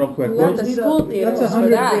 hold on real quick. we We're- got the school theaters That's for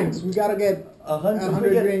 100 that. drinks. We gotta get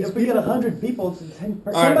 100 drinks. If we get 100 people, it's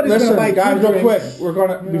 10%. All right, Somebody's listen, gonna buy guys, two real quick. drinks. We're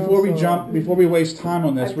gonna You know, before we waste time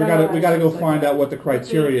on this. I've We done gotta go things like find that. out what the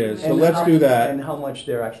criteria is. So And let's how- do that. And how much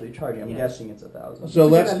they're actually charging. I'm Yes. guessing it's 1,000. So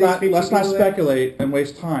Should let's at least not 50 let's not people there. speculate and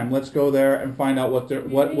waste time. Let's go there and find out what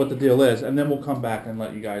the deal is, and then we'll come back and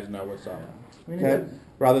let you guys know what's up. We need Okay, to-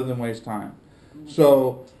 rather than waste time.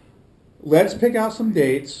 So let's pick out some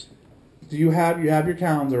dates. Do you have your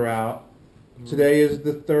calendar out? Today is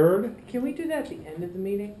the 3rd. Can we do that at the end of the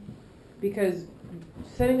meeting? Because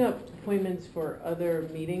setting up appointments for other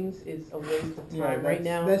meetings is a waste of time. Yeah, Right that's-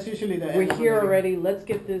 now, That's usually the end we're of the here meeting. already. Let's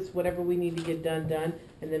get this, whatever we need to get done,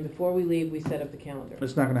 and then before we leave, we set up the calendar.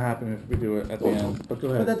 It's not going to happen if we do it at the end. But go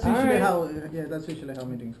But ahead. that's All usually right. how, yeah, that's usually how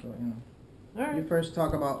meetings go, you know. All You right. first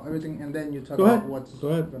talk about everything and then you talk Go about ahead. what's Go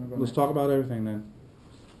ahead. gonna go Let's next. talk about everything then.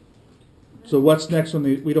 So what's next on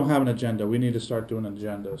the? We don't have an agenda. We need to start doing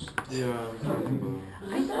agendas. Yeah.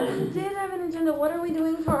 I thought we did have an agenda. What are we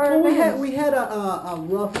doing for our Well, events? we had a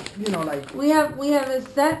rough, you know, like, We have a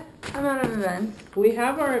set amount of events. We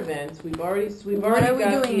have our events. We've already What got are we the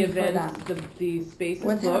doing for events, the spaces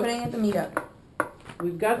What's booked. happening at the meetup?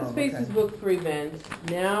 We've got the Oh, spaces okay. booked for events.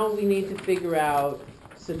 Now we need to figure out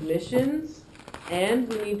submissions, and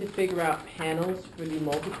we need to figure out panels for the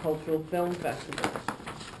multicultural film festival.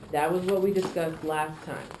 That was what we discussed last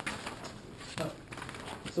time.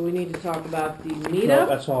 So we need to talk about the No, meetup,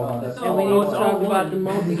 that's all. on it. and we need Oh, to it's talk all about the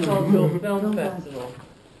one. multicultural film festival.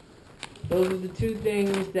 Those are the two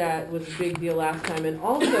things that was a big deal last time, and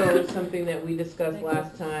also something that we discussed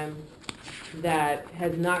last time that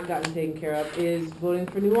has not gotten taken care of is voting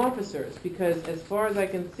for new officers, because as far as I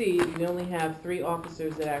can see, we only have 3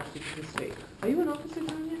 officers that actually participate. Are you an officer,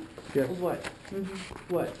 Tanya? Yes. Or what?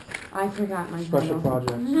 What? I forgot my Special title.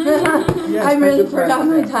 project. Yeah, I really special forgot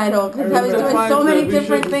my project. title because I was That's doing fine, so so many we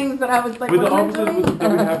different should- things that I was like, With what the am I officers doing?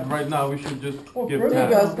 that we have right now, we should just Oh, give perfect. There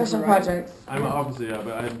you go, tasks. special Right. projects. I'm an officer, yeah,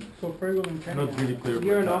 but I'm So Fergal and Kenny. not really clear.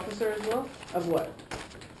 You're an about officer as well? Of what?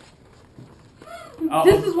 that.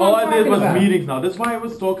 This is what all I'm I did talking was about. meetings now. That's why I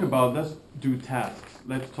was talking about let's do tasks.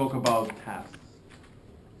 Let's talk about tasks.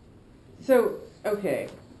 So, okay.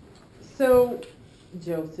 So,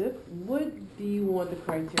 Joseph, what do you want the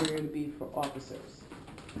criteria to be for officers?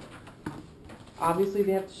 Obviously,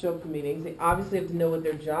 they have to show up for meetings. They obviously have to know what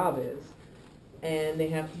their job is, and they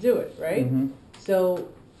have to do it, right? Mhm. So,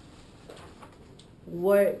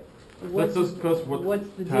 what's Let's discuss what what's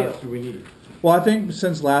the tasks deal? do we need. Well, I think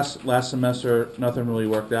since last semester nothing really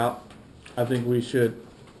worked out, I think we should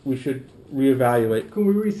reevaluate. Can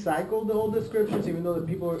we recycle the old descriptions even though the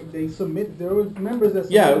people, they submit, there were members that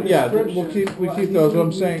Yeah, submitted yeah, descriptions. we'll keep Well, I think those. What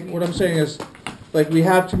we- I'm saying is, like, we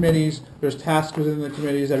have committees, there's tasks within the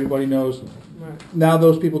committees, everybody knows. Right. Now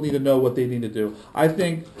those people need to know what they need to do. I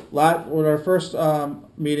think with our first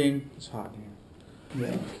meeting, it's hot here.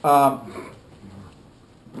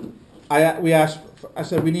 I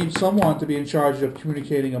said we need someone to be in charge of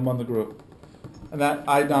communicating among the group. And that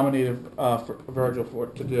I nominated for Virgil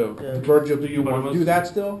to do. Yeah. Virgil, do you But it want to was- do that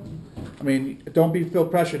still? I mean, don't feel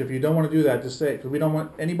pressured. If you don't want to do that, just say it. Because we don't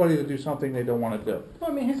want anybody to do something they don't want to do.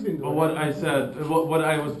 Well, I mean, he's been doing But what it. I said, what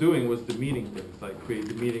I was doing was the meeting things, like create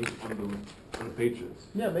the meetings on the pages.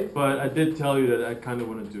 Yeah, basically. But I did tell you that I kind of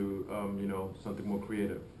want to do, something more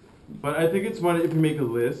creative. But I think it's one if you make a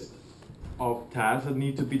list of tasks that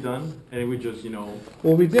need to be done, and we just,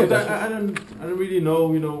 Well, we did. Because I don't really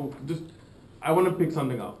know, just I want to pick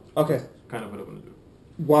something up. Okay. Kind of what I want to do.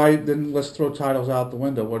 Why then? Let's throw titles out the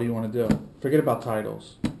window. What do you want to do? Forget about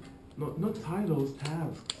titles. No, not titles,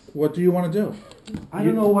 tasks. What do you want to do? I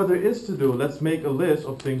don't know what there is to do. Let's make a list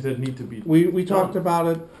of things that need to be. We talked about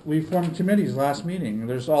it. We formed committees last meeting.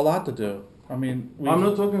 There's a lot to do. I mean, I'm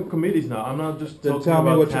not talking committees now. I'm not just Then talking tell me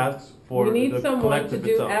about what you- tasks for We need the someone to collective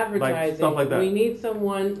do itself, advertising. like stuff like that. We need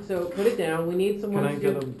someone, so put it down, we need Can someone I to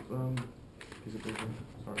get a do, piece of paper?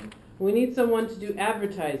 Sorry. we need someone to do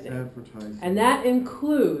advertising. Advertising. And that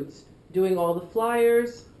includes doing all the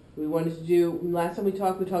flyers. We wanted to do, last time we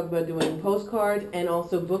talked about doing postcard and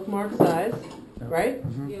also bookmark size, right?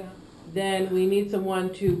 Yeah. Then we need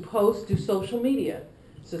someone to post, do social media.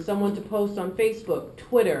 So someone to post on Facebook,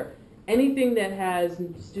 Twitter, anything that has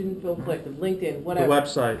Student Film Collective, LinkedIn, the whatever.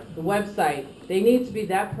 website. The website. They need to be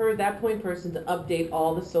that point person to update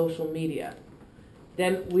all the social media.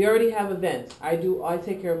 Then we already have events. I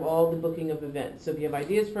take care of all the booking of events. So if you have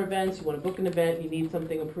ideas for events, you want to book an event, you need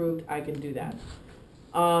something approved, I can do that.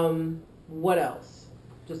 What else?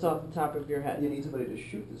 Just off the top of your head. You need somebody to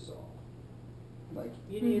shoot this all. Like,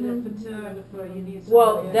 You need a photographer, you need somebody.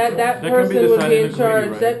 Well, that That can be person would decided be in in the charge,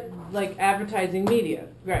 committee, right? that, like advertising media,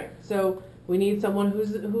 right? So we need someone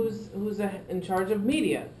who's in charge of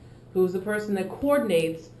media, who's the person that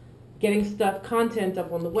coordinates getting content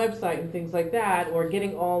up on the website and things like that, or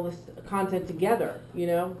getting all this content together, you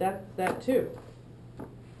know, that too.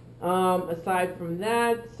 Aside from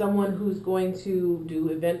that, someone who's going to do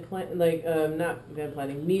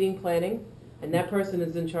meeting planning, and that person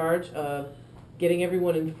is in charge of getting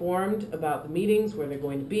everyone informed about the meetings, where they're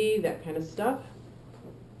going to be, that kind of stuff.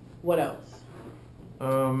 What else?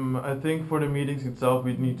 I think for the meetings itself,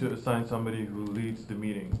 we need to assign somebody who leads the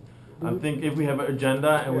meetings. I think if we have an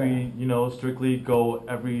agenda and we, strictly go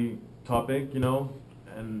every topic,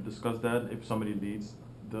 and discuss that, if somebody leads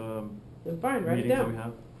the Then fine, write it meetings that we down.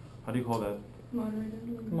 have, how do you call that? Moderator.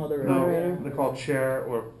 Moderator. They're called chair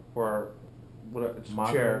or what? It's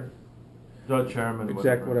chair. The chairman.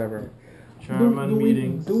 Exact whatever. Chairman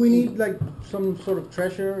meetings. Do we need like some sort of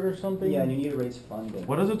treasurer or something? yeah, and you need to raise funding.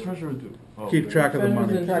 What does a treasurer do? Oh, Keep okay. track of the Treasurer's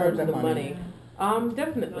money. in Track charge of of the the money.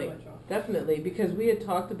 money. Definitely, because we had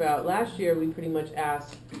talked about, last year, we pretty much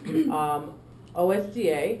asked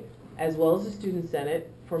OSDA, as well as the Student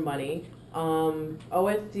Senate, for money.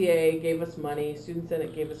 OSDA gave us money, Student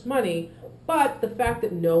Senate gave us money, but the fact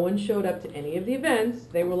that no one showed up to any of the events,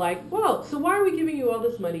 they were like, well, so why are we giving you all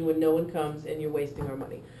this money when no one comes and you're wasting our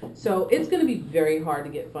money? So it's going to be very hard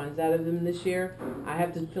to get funds out of them this year. I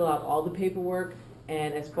have to fill out all the paperwork.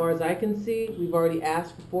 And as far as I can see, we've already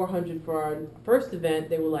asked for $400 for our first event.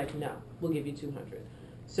 They were like, no, we'll give you $200.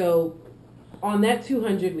 So on that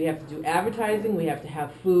 $200, we have to do advertising. We have to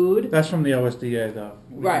have food. That's from the OSDA though.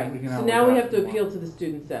 Right. So now we have to appeal to the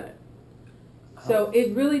Student Senate. So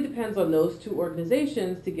it really depends on those two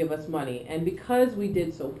organizations to give us money. And because we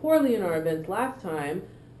did so poorly in our events last time,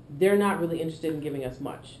 they're not really interested in giving us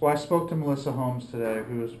much. Well, I spoke to Melissa Holmes today,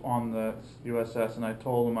 who was on the USS, and I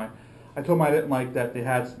told him I didn't like that they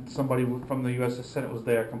had somebody from the USS Senate was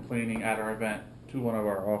there complaining at our event to one of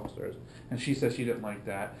our officers, and she said she didn't like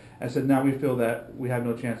that. I said, now we feel that we have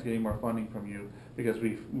no chance of getting more funding from you because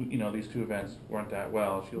these two events weren't that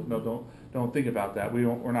well. She goes, no, don't think about that.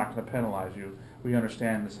 We're not going to penalize you. We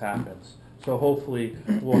understand this happens. So hopefully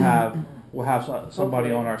we'll have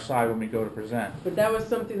somebody on our side when we go to present. But that was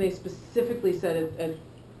something they specifically said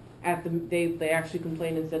they actually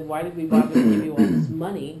complained and said, why did we bother to give you all this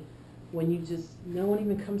money when no one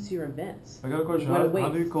even comes to your events? I got a question. What a How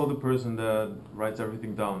do you waste. call the person that writes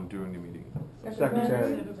everything down during the meeting?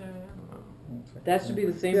 Secretary. That should be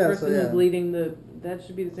the same Yeah, so person yeah. who's leading the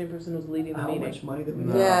meeting. How much money did we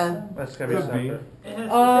No. get? Yeah. That's gotta be Could be. separate.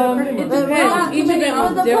 It But depends. Each event was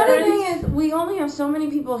the funny different. thing is, we only have so many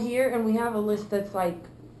people here, and we have a list that's like,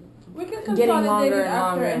 We can Getting consolidate longer it and after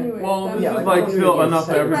longer. anyway. Well, That's this Yeah, is like, like only still we get enough for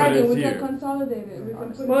separate. everybody Friday, that's we can here. consolidate it. We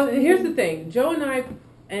can put Well, it here's the thing. Joe and I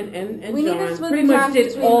and We need to John split pretty the much task did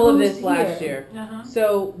between all of who's this last here. year. Uh-huh.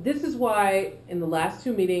 So this is why in the last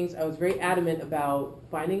two meetings I was very adamant about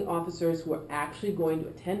finding officers who are actually going to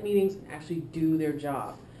attend meetings and actually do their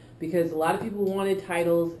job. Because a lot of people wanted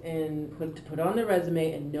titles and to put on their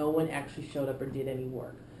resume, and no one actually showed up or did any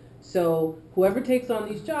work. So whoever takes on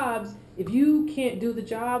these jobs, if you can't do the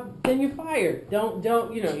job, then you're fired. Don't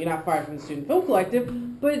you're not fired from the Student Film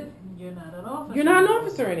Collective, but You're not an officer. you're not an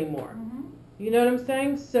officer anymore. You know what I'm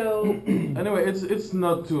saying? So Anyway, it's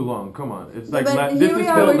not too long. Come on, it's like but this here we is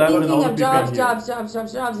are, still we're 11 thinking all the of people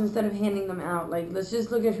jobs instead of handing them out. Like, let's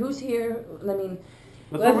just look at who's here. I mean,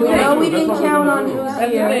 That's That's what we're the gonna thing. do. We That's can what we're count gonna on do. who's that's the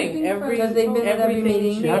here. thing. Because they've been at every everything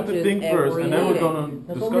meeting. You have to changes think first, every and then we're meeting.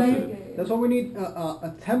 gonna discuss it. That's why we need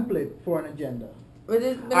a template for an agenda. But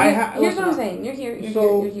here's listen, what I'm saying. You're here. You're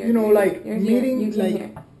So, here. You're here. you know, you're like, here, you're here, meetings, you can like,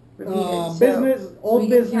 hear. Repeat it. So Business, old we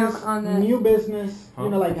can business, count on the- new business, Huh? you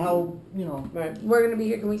know, like how, you know. Right. we're gonna be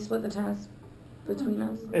here. Can we split the task between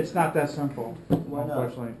us? It's not that simple, Why not?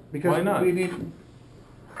 unfortunately. Because Why not? we need,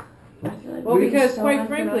 I feel like Well, we're because so quite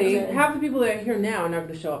frankly, unproductive. half the people that are here now are not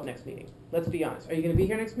going to show up next meeting. Let's be honest. Are you going to be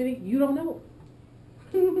here next meeting? You don't know.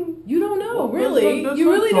 You don't know, really. That's You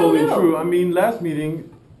not really totally don't know. true. I mean, last meeting,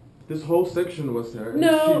 this whole section was there. and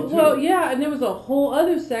No, she too. well, yeah, and there was a whole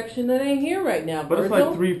other section that ain't here right now. But it's Virgil.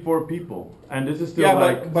 like 3-4 people, and this is still Yeah,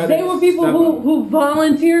 like. but They were people seven. who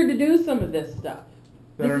volunteered to do some of this stuff.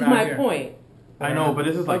 That This are is not my here. point. I know, but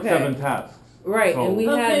this is like Okay. 7 tasks. Right, So- and we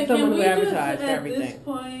Okay, had someone can who we just, advertised at everything. this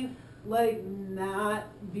point, like, not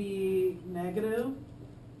be negative?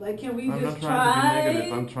 Like, can we I'm just not trying to be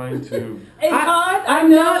negative. I'm trying to. It's hard. I I'm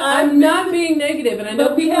know, not. I'm not being negative, and I know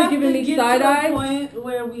but we people are have giving to me get side to a eye. point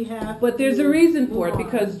where we have But there's a to reason for move it on.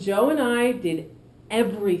 because Joe and I did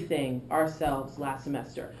everything ourselves last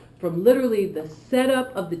semester. From literally the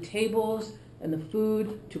setup of the tables and the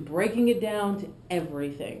food to breaking it down to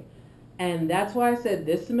everything. And that's why I said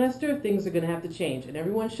this semester things are going to have to change. And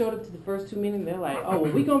everyone showed up to the first 2 meetings. They're like, oh,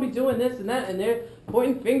 well, we're going to be doing this and that. And they're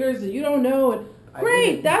pointing fingers and you don't know. And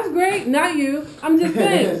great, that's great. Not you. I'm just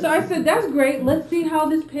saying. So I said, that's great. Let's see how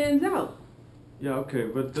this pans out. Yeah, okay,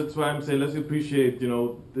 but that's why I'm saying let's appreciate,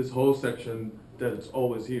 this whole section that it's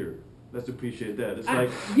always here. Let's appreciate that. It's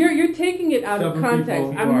like You're taking it out of 7 context.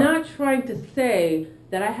 people. I'm You are. not trying to say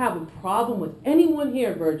that I have a problem with anyone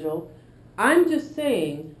here, Virgil. I'm just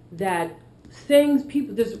saying that saying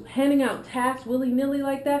people just handing out tasks willy-nilly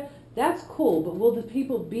like that, that's cool, but will the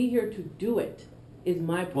people be here to do it? Is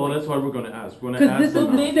my point. well, that's what we're gonna ask. We're gonna Because ask this is them.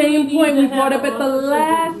 the Maybe same we need point to we brought have up at the officers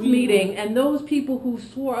last agreement. meeting, and those people who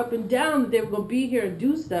swore up and down that they were going to be here and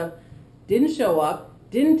do stuff didn't show up,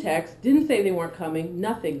 didn't text, didn't say they weren't coming,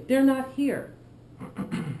 nothing. They're not here.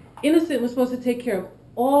 Innocent was supposed to take care of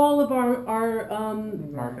all of our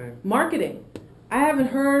marketing. I haven't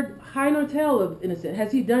heard high nor tail of Innocent.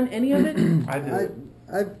 Has he done any of it? I did.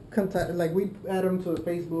 I've contacted, like, we add him to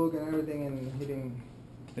Facebook and everything, and he didn't.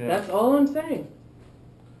 Yeah. That's all I'm saying.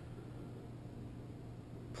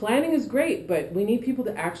 Planning is great, but we need people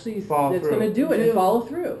to actually Follow that's through. going to do it and follow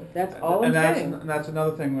through. That's all I'm saying. And that's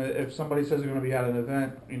another thing. If somebody says they're going to be at an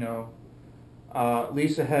event, at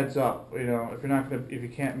least a heads up. If you're not going to, if you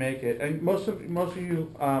can't make it, and most of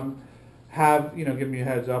you have given me a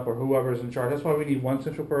heads up, or whoever's in charge. That's why we need one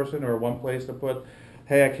central person or one place to put.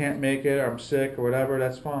 Hey, I can't make it, or I'm sick, or whatever.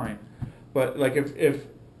 That's fine. But like if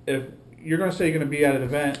you're going to say you're going to be at an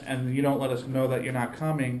event and you don't let us know that you're not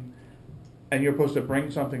coming, and you're supposed to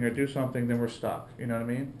bring something or do something, then we're stuck. You know what I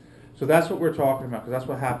mean? So that's what we're talking about, because that's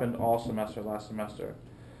what happened all semester, last semester.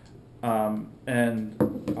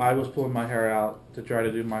 And I was pulling my hair out to try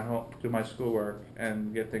to do my schoolwork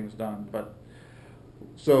and get things done. But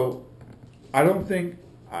so I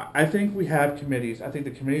think we have committees. I think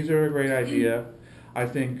the committees are a great idea. I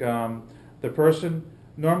think the person,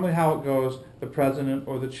 normally how it goes, the president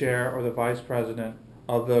or the chair or the vice president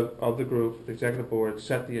of the group, the executive board,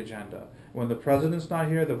 set the agenda. When the president's not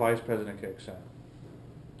here, the vice president kicks in.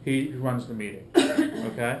 He runs the meeting.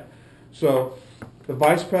 Okay? So the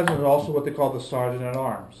vice president is also what they call the sergeant at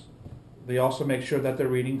arms. They also make sure that their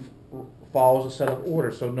reading follows a set of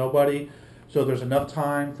orders. So there's enough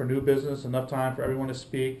time for new business, enough time for everyone to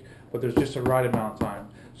speak, but there's just a right amount of time.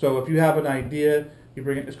 So if you have an idea, you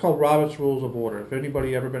bring it. It's called Robert's Rules of Order. If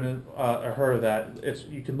anybody ever been in, or heard of that,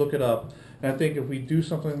 you can look it up. And I think if we do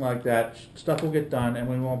something like that, stuff will get done, and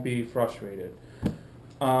we won't be frustrated.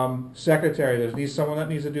 Secretary, there's someone that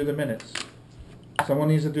needs to do the minutes. Someone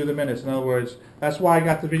needs to do the minutes. In other words, that's why I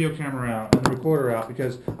got the video camera out and the recorder out,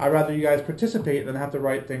 because I'd rather you guys participate than have to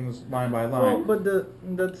write things line by line. Well, but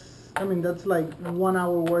that's like 1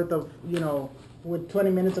 hour worth of, with 20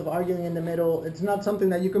 minutes of arguing in the middle. It's not something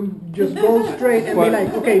that you can just go straight and be But-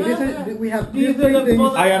 like, okay, we have these These are three the things.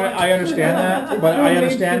 bullet- I understand that, but I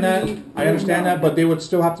understand that. I understand Yeah. that, but they would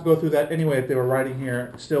still have to go through that anyway if they were writing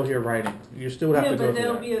here, still here writing. You still would have Yeah, to go but through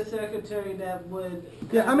there'll that. be a secretary that would.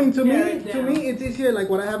 Yeah, I mean, to carry it down. me, it's easier. Like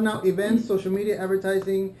what I have now: events, social media,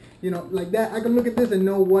 advertising. Like that. I can look at this and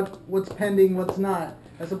know what's pending, what's not,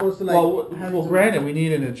 as opposed to like. Well, granted, we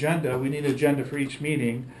need an agenda. We need an agenda for each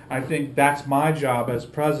meeting. I think that's my job as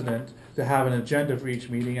president, to have an agenda for each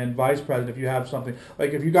meeting, and vice president, if you have something.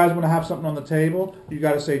 Like if you guys want to have something on the table, you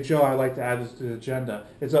got to say, Joe, I'd like to add this to the agenda.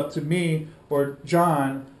 It's up to me or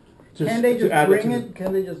John to Can they to just add bring to it?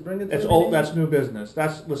 Can they just bring it? To It's the old. meeting? That's new business.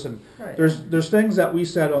 Listen. Right. There's things that we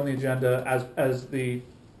set on the agenda as the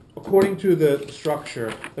according to the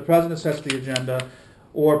structure, the president sets the agenda,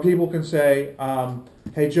 or people can say,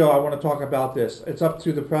 hey Joe, I want to talk about this. It's up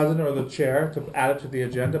to the president or the chair to add it to the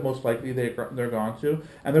agenda. Most likely they're going to.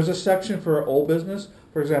 And there's a section for old business.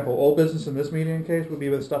 For example, old business in this meeting case would be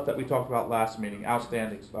the stuff that we talked about last meeting,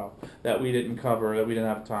 outstanding stuff that we didn't cover, that we didn't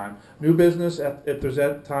have time. New business, if there's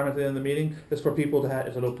that time at the end of the meeting, is for people to have,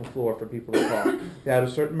 it's an open floor for people to talk. They have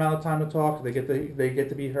a certain amount of time to talk, they get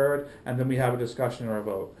to be heard, and then we have a discussion or a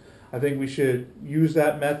vote. I think we should use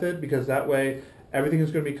that method because that way everything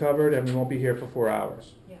is going to be covered and we won't be here for 4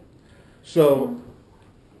 hours. Yeah. So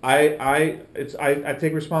I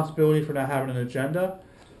take responsibility for not having an agenda,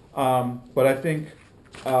 but I think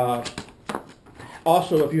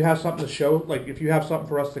also if you have something to show, like if you have something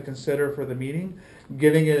for us to consider for the meeting,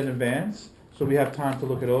 getting it in advance so we have time to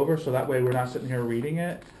look it over, so that way we're not sitting here reading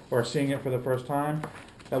it or seeing it for the first time.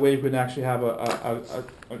 That way we can actually have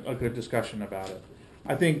a good discussion about it.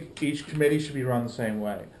 I think each committee should be run the same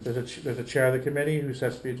way. There's a chair of the committee who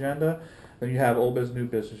sets the agenda. Then you have old business, new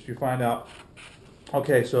business. You find out,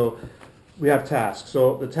 okay, so we have tasks.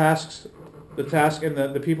 So the task and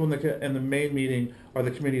the people in the main meeting are the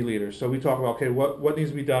committee leaders. So we talk about, okay, what needs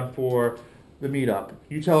to be done for the meetup.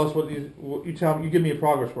 You tell us you give me a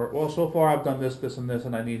progress report. Well, so far I've done this, this, and this,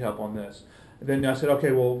 and I need help on this. And then I said,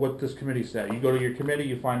 okay, well, what does committee say? You go to your committee,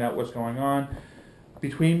 you find out what's going on.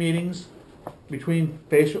 Between meetings, between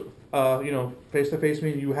face-to-face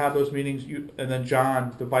meetings, you have those meetings, and then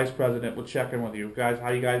John, the vice president, will check in with you. Guys, how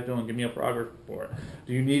you guys doing? Give me a progress report.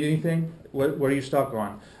 Do you need anything? What are you stuck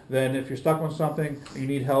on? Then if you're stuck on something, you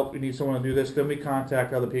need help, you need someone to do this, then we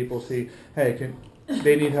contact other people, see, hey,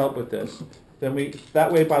 they need help with this. Then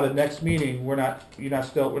that way by the next meeting, we're not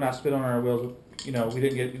spinning on our wheels,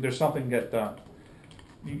 there's something to get done.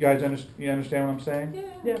 You guys understand what I'm saying?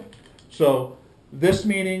 Yeah. So this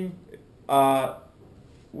meeting,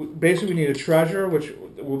 basically we need a treasurer, which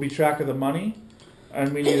will be track of the money,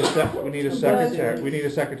 and we need a secretary.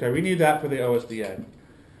 We need that for the OSDA.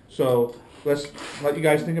 So let's let you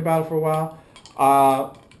guys think about it for a while.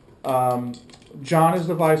 John is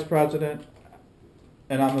the vice president,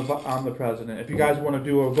 and I'm the president. If you guys want to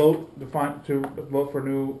do a vote to vote for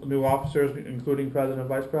new officers, including president and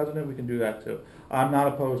vice president, we can do that too. I'm not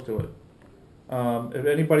opposed to it. If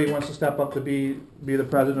anybody wants to step up to be the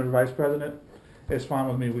president or vice president, it's fine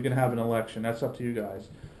with me. We can have an election. That's up to you guys.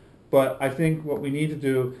 But I think what we need to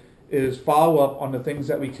do is follow up on the things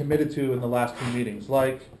that we committed to in the last 2 meetings.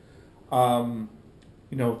 Like, some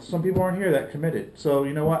people aren't here that committed. So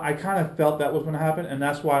you know what? I kind of felt that was going to happen, and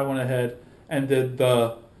that's why I went ahead and did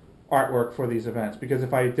the artwork for these events. Because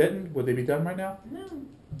if I didn't, would they be done right now? No.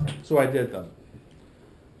 So I did them.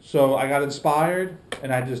 So I got inspired,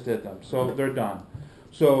 and I just did them. So they're done.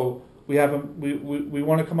 So we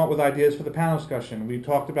want to come up with ideas for the panel discussion. We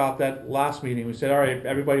talked about that last meeting. We said, all right,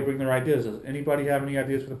 everybody bring their ideas. Does anybody have any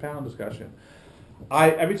ideas for the panel discussion?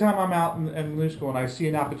 Every time I'm out in new school and I see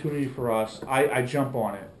an opportunity for us, I jump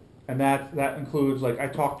on it. And that includes, like, I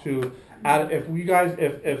talk to,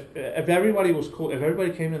 if everybody was cool, if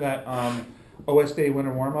everybody came to that OSDA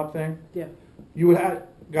winter warm-up thing, Yeah. you would have,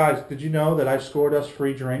 guys, did you know that I scored us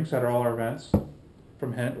free drinks at all our events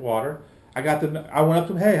from Hint Water? I went up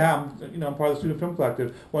to them, hey, I'm part of the Student Film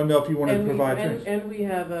Collective. Want to know if you want to provide drinks. And we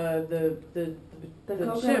have the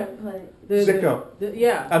chip. Zicco.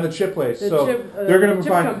 Yeah. And the chip place. The so chip, they're going to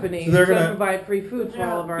provide. company So they're going to provide free food for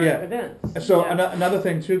all of our events. And so another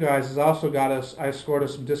thing too, guys, is I scored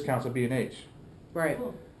us some discounts at B&H. Right.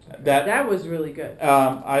 That was really good.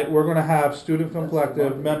 we're going to have Student Film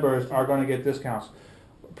Collective members are going to get discounts.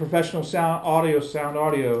 Professional sound audio,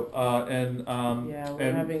 and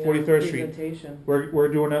 43rd Street. We're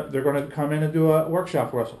doing it. They're going to come in and do a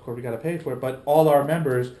workshop for us. Of course, we got to pay for it, but all our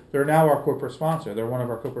members, they're now our corporate sponsor. They're one of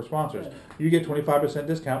our corporate sponsors. You get 25%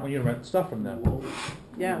 discount when you rent stuff from them.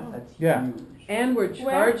 Yeah. Yeah. And we're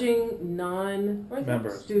charging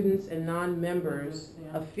Members. students and non-members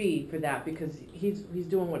a fee for that because he's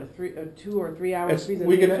doing what a 2 or 3 hour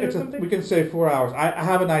presentation or something. We can say 4 hours. I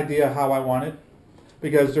have an idea how I want it.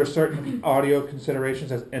 Because there's certain audio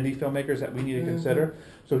considerations as indie filmmakers that we need to consider.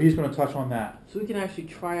 So he's going to touch on that. So we can actually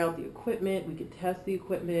try out the equipment, we can test the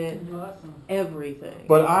equipment, everything.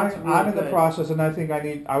 But I'm in the process, and I think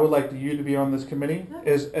I would like you to be on this committee,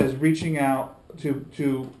 is reaching out to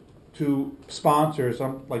sponsors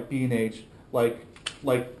like B&H, like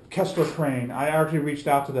Kessler Crane, I already reached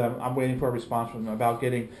out to them. I'm waiting for a response from them about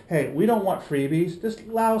getting, hey, we don't want freebies. Just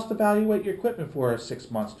allow us to evaluate your equipment for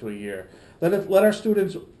 6 months to a year. Let our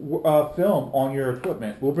students film on your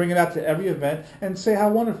equipment. We'll bring it out to every event and say how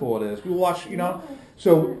wonderful it is. We watch, you know.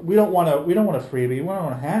 So we don't want a freebie. We don't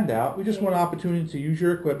want a handout. We just want an opportunity to use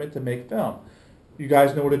your equipment to make film. You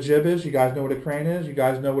guys know what a jib is. You guys know what a crane is. You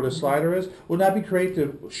guys know what a slider is. Wouldn't that be great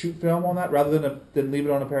to shoot film on that rather than leave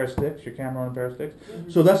it on a pair of sticks, your camera on a pair of sticks?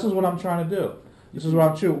 So this is what I'm trying to do. This is what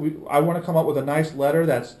I'm doing. I want to come up with a nice letter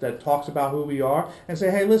that talks about who we are and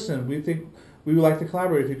say, hey, listen, we think we would like to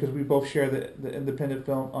collaborate with you because we both share the independent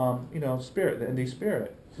film, spirit, the indie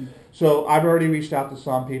spirit. So I've already reached out to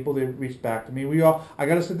some people. They've reached back to me. I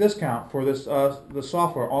got us a discount for this the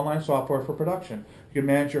software, online software for production. You can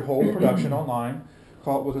manage your whole production online.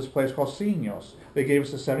 With this place called Senios. They gave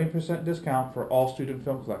us a 70% discount for all Student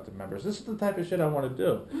Film Collective members. This is the type of shit I want to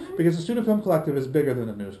do because the Student Film Collective is bigger than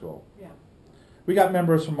the New School. Yeah. We got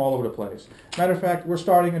members from all over the place. Matter of fact, we're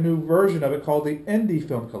starting a new version of it called the Indie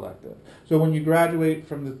Film Collective. So when you graduate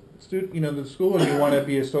from the school and you want to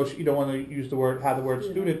be associate, you don't want to have the word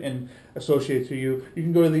student and associate to you. You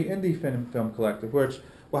can go to the Indie Film Collective, which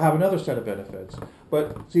will have another set of benefits.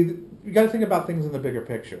 But see, you got to think about things in the bigger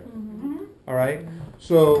picture. All right.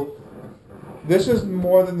 So this is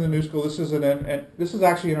more than the New School. This is this is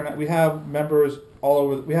actually internet. We have members all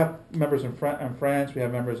over. We have members in France. We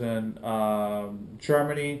have members in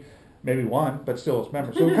Germany. Maybe one, but still it's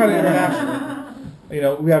members. So we're kind of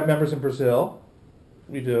international. We have members in Brazil.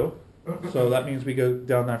 We do. So that means we go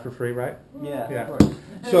down there for free, right? Yeah. Yeah. Of course.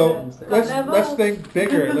 So let's think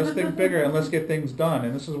bigger. Let's think bigger and let's get things done.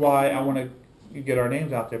 And this is why I want to get our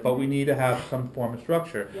names out there, but we need to have some form of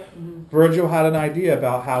structure. Virgil had an idea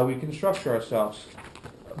about how we can structure ourselves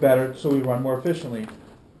better so we run more efficiently.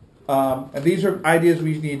 And these are ideas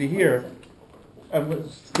we need to hear, and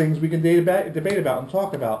things we can debate about and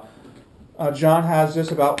talk about. John has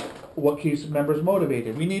this about what keeps members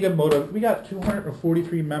motivated. We need we got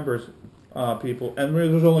 243 members, people, and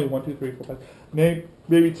there's only 1, 2, 3, 4, 5,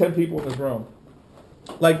 maybe 10 people in this room.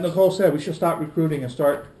 Like Nicole said, we should start recruiting and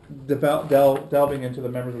start delving into the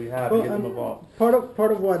members we have and get them involved. Part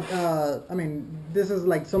of what this is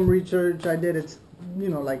like some research I did. It's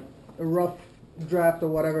like a rough draft or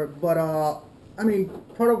whatever. But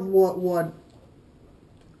part of what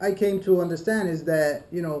I came to understand is that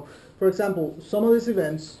for example, some of these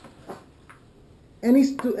events,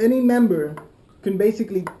 any member can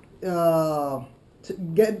basically reap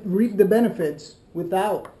the benefits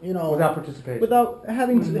without participating, without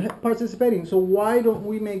having to participating. So why don't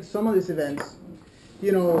we make some of these events,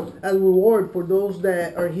 as reward for those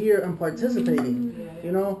that are here and participating?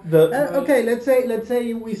 Okay, let's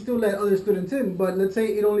say we still let other students in, but let's say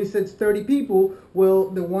it only sits 30 people. Well,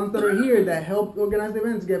 the ones that are here that help organize the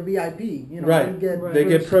events get VIP. Right. They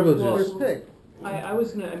get privileges. First pick. I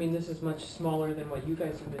was gonna, this is much smaller than what you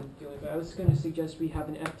guys have been doing, but I was gonna suggest we have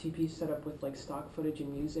an FTP set up with like stock footage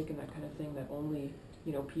and music and that kind of thing that only,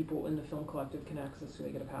 people in the film collective can access, so they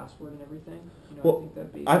get a password and everything.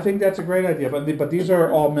 I think that's a great idea, but these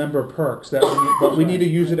are all member perks but we need to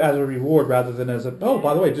use it as a reward rather than as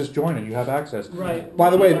by the way, just join it, you have access. Right. By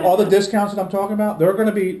the way, all the discounts that I'm talking about,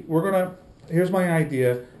 here's my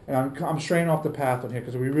idea. And I'm straying off the path on here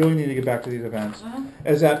because we really need to get back to these events,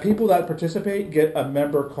 is that people that participate get a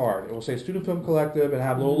member card. It will say Student Film Collective and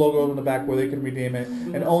have little logos on the back where they can redeem it,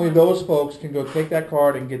 and only those folks can go take that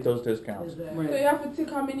card and get those discounts. So you have to tick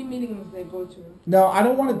how many meetings they go to. No, I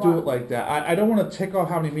don't want to do it like that. I don't want to tick off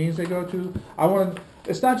how many meetings they go to.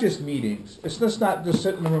 It's not just meetings. It's just not just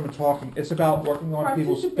sitting in the room and talking. It's about working on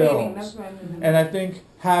people's films. That's what I mean. And I think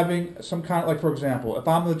having some kind of, like, for example, if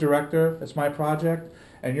I'm the director, it's my project,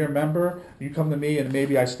 and you're a member, you come to me and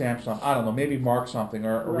maybe I stamp something, I don't know, maybe mark something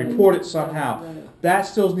or report it somehow. That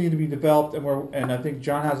still needs to be developed, and I think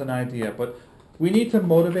John has an idea, but we need to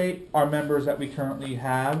motivate our members that we currently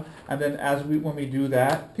have, and then when we do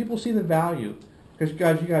that, people see the value.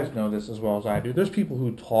 Because you guys know this as well as I do. There's people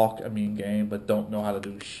who talk a mean game but don't know how to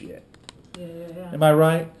do shit. Yeah. Am I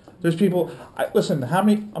right? There's people. Listen,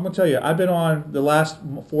 I'm gonna tell you. I've been on the last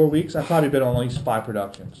 4 weeks. I've probably been on at least 5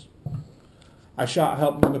 productions. I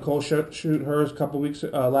helped Nicole shoot hers a couple weeks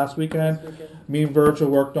last weekend. Me and Virgil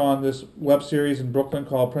worked on this web series in Brooklyn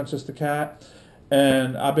called Princess the Cat.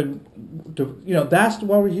 And I've been, that's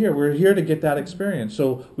why we're here. We're here to get that experience.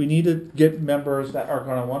 So we need to get members that are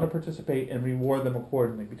going to want to participate and reward them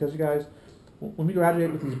accordingly. Because you guys, when we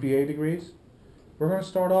graduate with these BA degrees, we're going to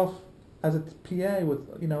start off as a PA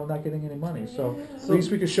with, not getting any money. So at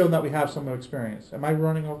least we can show them that we have some experience. Am I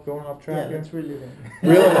going off track here? That's really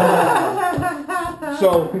Really?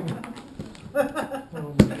 So,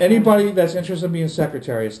 Anybody that's interested in being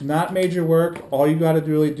secretary, it's not major work. All you got to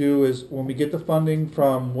really do is when we get the funding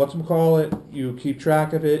from whatchamacallit, you keep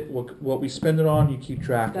track of it. What we spend it on, you keep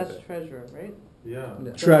track That's of it. treasurer, right? Yeah.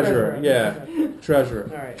 Treasurer, yeah, Okay. treasurer.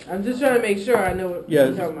 All right, I'm just trying to make sure I know what Yeah.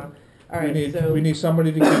 you're talking about. All right, We need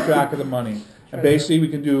somebody to keep track of the money. And Treasurer. basically, we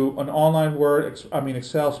can do an online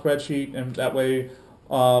Excel spreadsheet, and that way,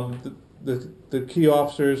 the key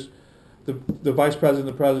officers, the vice president,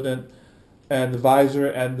 the president, and the visor,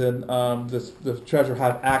 and then the treasurer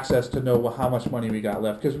have access to know how much money we got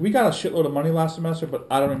left. Because we got a shitload of money last semester, but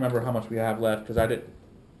I don't remember how much we have left because I didn't.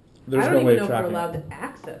 There's I no don't way even of know if we're tracking. allowed to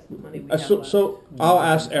access the money we it. have So, left. so I'll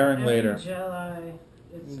ask Aaron Every later. July,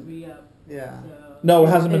 it's re-up. Yeah. So No, it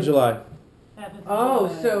hasn't been And- July. happens in Oh,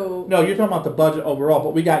 July. so No, you're talking about the budget overall,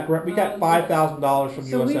 but we got yeah. $5,000 from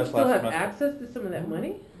so we USS still last have semester. access to some of that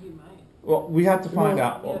money? You might. Well, we have to find Well,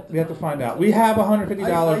 out. We have to find out. We have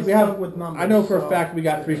 $150. We have. with numbers, I know for a so- fact we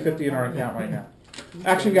got $350 in our account right now.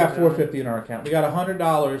 Actually, we got $450 in our account. We got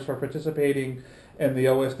 $100 for participating in the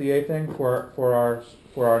OSDA thing for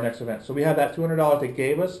our next event. So we have that $200 they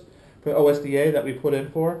gave us for OSDA that we put in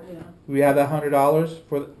for. Yeah. We have that $100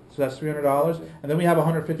 so that's $300, and then we have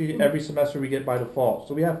 $150 every semester we get by default.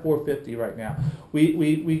 So we have $450 right now.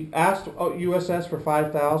 We asked USS for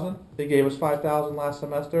 $5,000. They gave us $5,000 last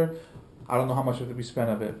semester. I don't know how much of it we spent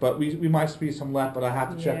of it, but we might be some left. But I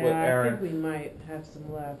have to check with I Aaron. think we might have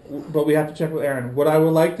some left. But we have to check with Aaron. What I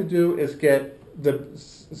would like to do is get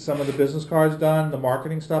some of the business cards done, the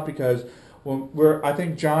marketing stuff, because I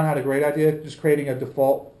think John had a great idea, just creating a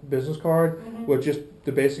default business card with just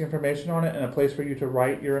the basic information on it and a place for you to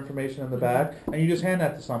write your information in the back, and you just hand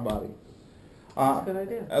that to somebody. That's a good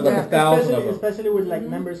idea. Like 1,000 of them. Especially with like Mhm.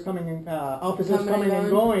 members coming in, officers Coming coming and and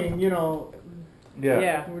going, you know,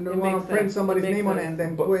 Yeah. we it don't want makes to print sense. somebody's It makes name on it sense. and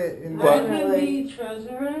then But- quit. And but- I then, can like, be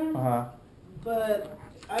treasurer, Uh-huh. but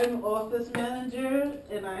I'm office manager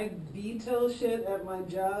and I veto shit at my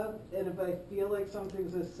job. And if I feel like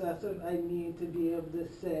something's excessive, I need to be able to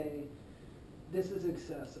say, this is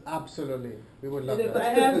excessive. absolutely, we would love And if I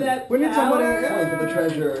that. have that We need somebody power, with the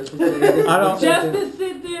treasurer. I don't- just to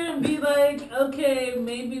sit there and be like, okay,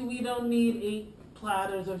 maybe we don't need 8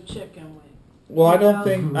 platters of chicken wings. Well, I You don't know?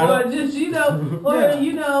 think. I Or don't. just, or,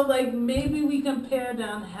 Yeah. like maybe we can pare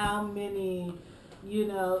down how many,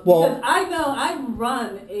 Well- because I know I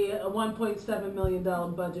run a $1.7 million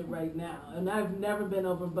budget right now, and I've never been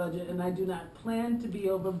over budget, and I do not plan to be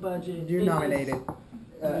over budget. You're in nominated.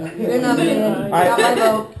 You're nominated. Got my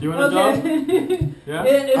vote. You want a job? Okay. Yeah.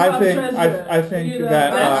 If I I'm think- treasurer, I think that,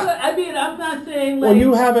 That's what- I mean, I'm not saying like. Well,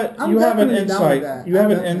 you have an I'm you have an definitely down with insight. that. You have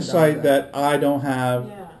I'm an definitely insight down with that I don't have,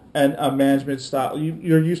 Yeah. and a management style.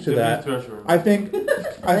 You're used to that. Treasurer. I think.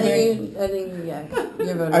 I think. I think, yeah,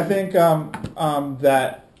 you're voting. I think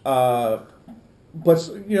that but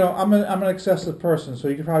I'm an excessive person, so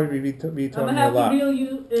you could probably be I'm vetoing gonna me a have to lot. reel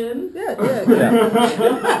you in. Yeah.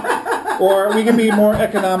 Or we can be more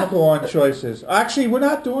economical on choices. Actually, we're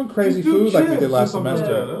not doing crazy food like we did last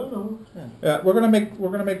semester. Yeah, we're gonna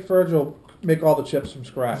make Virgil make all the chips from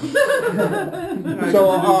scratch.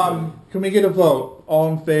 So can we get a vote? All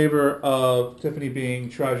in favor of Tiffany being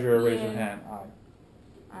treasurer? Raise your hand. Aye.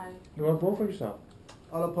 Aye. You want to vote for yourself?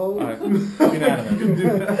 All opposed? Aye.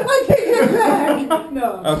 Unanimous. I can't get back.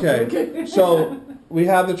 No. Okay. So we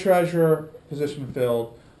have the treasurer position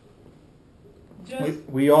filled. Just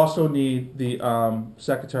We also need the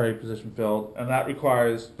secretary position filled, and that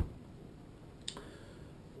requires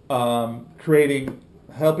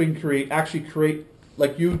helping create,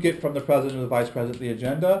 like you get from the president or the vice president the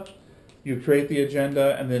agenda. You create the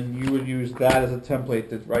agenda, and then you would use that as a template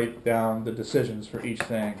to write down the decisions for each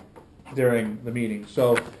thing during the meeting.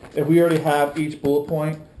 So if we already have each bullet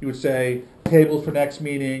point, you would say tables for next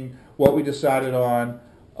meeting, what we decided on.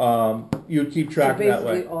 You would keep track So of that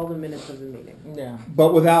way. basically all the minutes of the meeting. Yeah.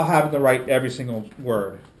 But without having to write every single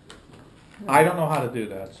word. I don't know how to do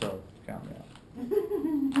that, so count me out.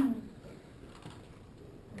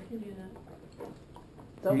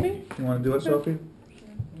 Sophie? You want to do it, Sophie?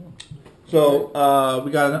 So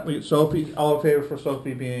Sophie. All in favor for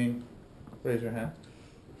Sophie being? Raise your hand.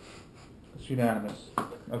 It's unanimous.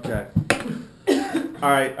 Okay. All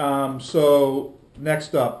right. So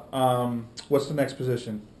next up, what's the next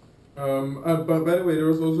position? But by the way, there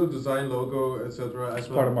was also design logo, etc. It's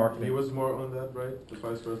part of marketing. He was more on that, right? The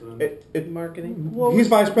vice president. Marketing? He's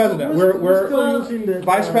vice president. We're still using the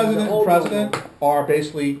vice the president and old president logo. are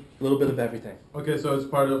basically a little bit of everything. Okay, so it's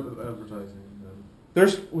part of advertising.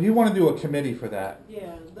 We want to do a committee for that.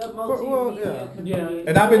 yeah, the Well, multimedia committee. Yeah.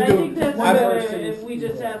 And I've been I doing- think that's I've- better if we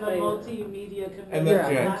just have a multimedia committee, And then-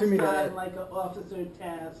 not yeah. assign like an officer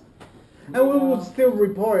task. And we would still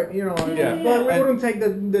report, you know, Yeah. but we And- wouldn't take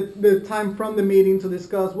the time from the meeting to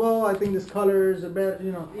discuss, well, I think this color is a better,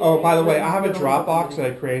 you know. Oh, by the way, I have a Yeah. Dropbox that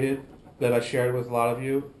I created that I shared with a lot of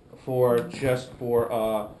you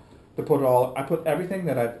to put I put everything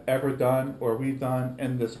that I've ever done or we've done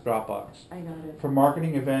in this Dropbox. I got it. For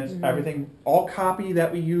marketing events, everything, all copy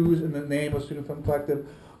that we use in the name of Student Film Collective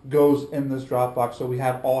goes in this Dropbox, so we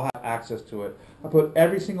all have access to it. I put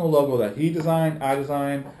every single logo that he designed, I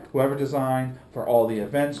designed, whoever designed for all the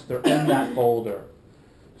events. They're in that folder.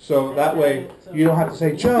 So that way you don't have to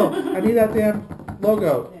say, Joe, I need that damn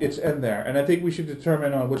logo. It's in there. And I think we should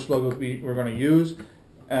determine on which logo we're going to use,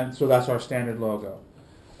 and so that's our standard logo.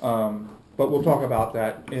 But we'll talk about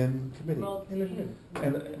that in committee.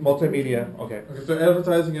 And multimedia, okay. Okay, so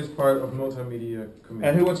advertising is part of multimedia committee.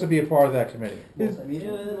 And who wants to be a part of that committee?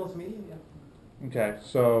 Okay,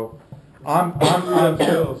 so I'm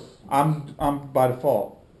by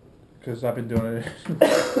default because I've been doing it.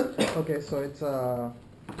 Okay, so it's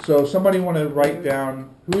So somebody want to write down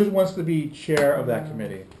who wants to be chair of that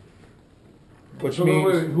committee? Which So means,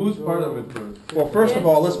 wait, who's part of it first? well, first of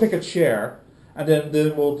all, let's pick a chair, and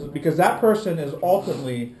then we'll, because that person is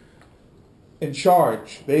ultimately in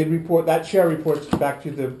charge. That chair reports back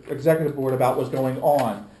to the executive board about what's going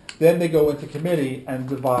on. Then they go into committee and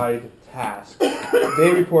divide tasks.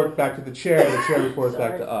 They report back to the chair reports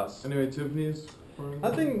back to us. Anyway, Tiffany's. I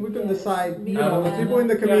think we can decide, you Yeah. know, the people in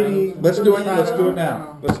the committee. Let's do it now. decide,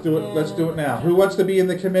 Let's do it now. Who wants to be in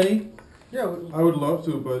the committee? Yeah, I would love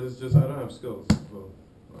to, but it's just I don't have skills. So,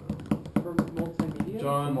 For multimedia?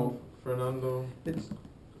 John, Fernando. it's.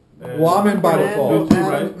 Well, I'm in by default. Two,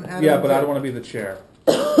 right? Yeah, but I don't want to be the chair.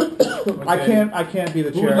 I can't be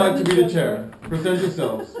the Who would chair. like to be the chair? Present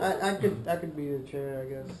yourselves. I could be the chair, I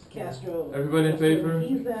guess. Castro. Everybody in favor?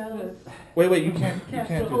 He's out. Wait, you can't do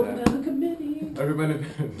Castro that. open the committee. Everybody in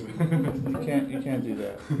favor. You can't do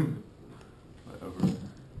that. Whatever.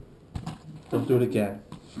 Don't do it again.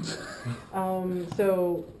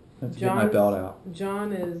 So I have to get my belt out.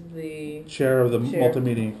 John is the, Chair of the Chair.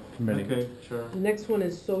 multimedia committee. Okay, sure. the next one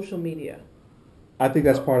is social media. I think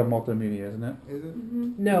that's part of multimedia, isn't it? Is it?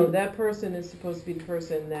 No, that person is supposed to be the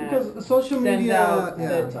person that Because social sends media, out, yeah.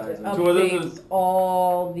 that Advertising. So what is updates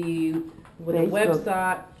all the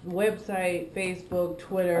Facebook. website, Facebook,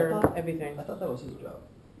 Twitter, I thought- everything. I thought that was his job.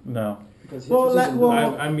 No. Because Well, he's like, in-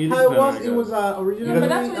 well, I'm meeting how it planner, was, I it was guess. originally but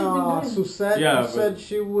that's what he's been doing. Suzette Yeah, who but- said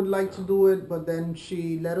she would like to do it, but then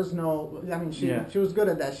she let us know. I mean, she Yeah. she was good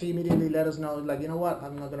at that. She immediately let us know, like, you know what,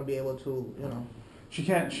 I'm not gonna be able to, you know.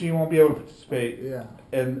 She won't be able to participate Yeah.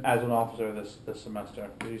 as an officer this semester.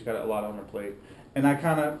 She's got a lot on her plate. And I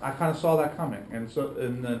kinda saw that coming. So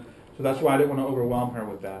that's why I didn't want to overwhelm her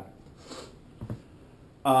with that.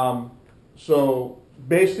 So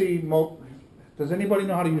basically, does anybody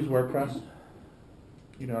know how to use WordPress?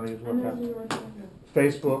 You know how to use WordPress?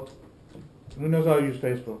 Facebook. Who knows how to use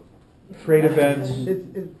Facebook? Create events.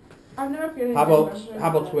 I've never created How a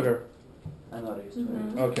about Twitter? I know how to use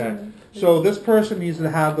Twitter. Okay. So this person needs to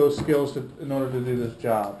have those skills in order to do this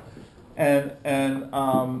job. And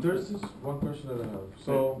There's this one question that I have.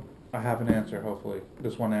 So, I have an answer, hopefully.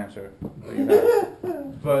 Just one answer. that you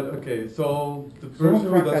have. but okay, so the Someone person who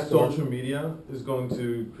crack does that door. social media is going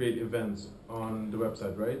to create events on the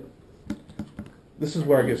website, right? This is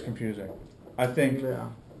where it gets confusing. I think Yeah.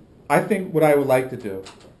 what I would like to do,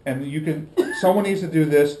 and someone needs to do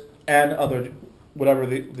this and whatever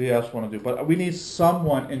the else want to do, but we need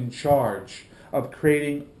someone in charge of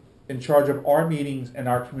our meetings and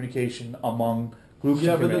our communication among groups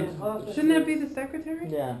Yeah, and but committees. Shouldn't that be the secretary?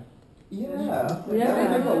 Yeah. Yeah, that would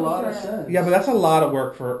Yeah. make a lot of sense. Yeah, but that's a lot of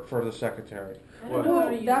work for the secretary. What?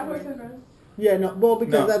 That person does. Yeah, no, well,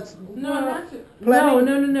 because No. that's No, not to.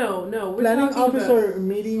 planning. No. We're Planning talking officer about,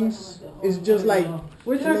 meetings is just like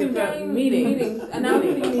we're talking about Planning meetings.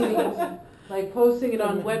 announcing meetings. Like posting it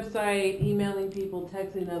on website, emailing people,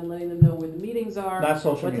 texting them, letting them know where the meetings are, Not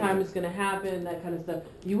social what media. time it's going to happen, that kind of stuff.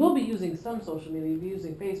 You will be using some social media, you'll be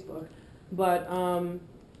using Facebook, but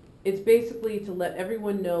it's basically to let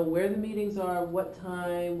everyone know where the meetings are, what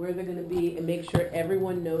time, where they're going to be, and make sure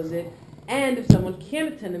everyone knows it. And if someone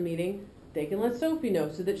can't attend a meeting, they can let Sophie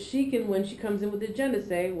know so that she can, when she comes in with the agenda,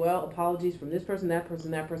 say, well, apologies from this person, that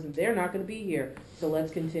person, that person, they're not going to be here, so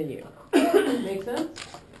let's continue. Make sense?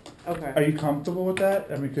 Okay. Are you comfortable with that?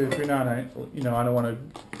 I mean, because if you're not, I don't want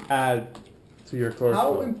to add to your course.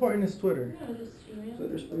 how important is Twitter?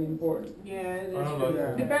 Twitter's pretty important. Yeah, it is. I don't know.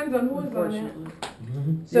 Yeah. Depends on who is on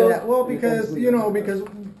it. So- yeah, well, because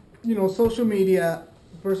social media,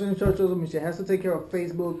 person in charge of social media has to take care of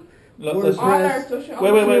Facebook. Let's- All our WordPress.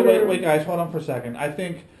 social. Wait, guys, hold on for a second. I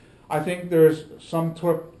think there's some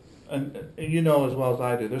and you know as well as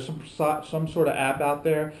I do, there's some sort of app out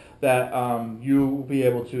there that you'll be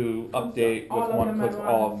able to update All with of one them click, at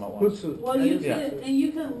all of once. them at once. Well, you Yeah. can, and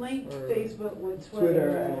you can link Facebook with Twitter Twitter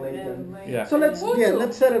and and LinkedIn. link. Yeah. So let's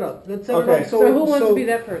set it up. Let's set Okay. it up. So who wants to be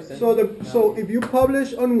that person? So if you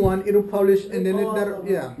publish on one, it'll publish, and then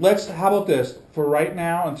yeah. How about this? For right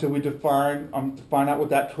now, until we find out what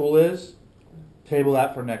that tool is, table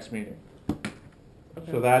that for next meeting.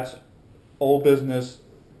 So that's old business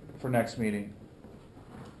for next meeting.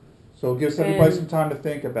 So it gives everybody And- some time to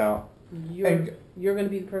think about. You're gonna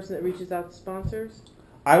be the person that reaches out to sponsors?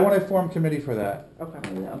 I want to form committee for that. Okay.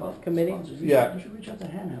 How about Committee? sponsors? Yeah. You should reach out to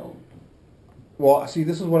Handheld. Well, see,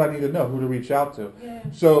 this is what I need to know, who to reach out to. Yeah.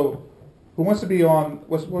 So, who wants to be on,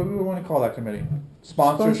 what do we want to call that committee?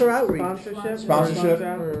 Sponsor outreach. Sponsorship? Sponsorship?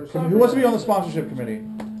 Who wants to be on the sponsorship committee?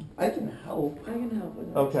 I can help. I can help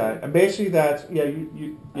with that. Okay, and basically that's,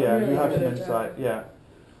 you really have some good at insight, yeah.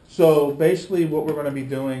 So basically what we're gonna be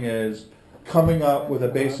doing is coming up with a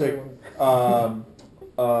basic,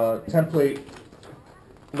 template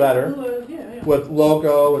letter Yeah. with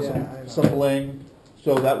logo and Yeah, some bling,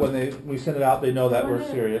 so that when we send it out, they know that we're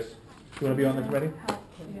serious. You wanna be on the committee?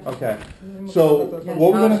 Okay, so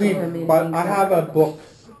what we're gonna need, but I have a book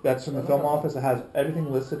that's in the film office that has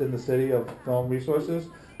everything listed in the city of film resources.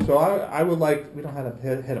 So I would like, we don't have to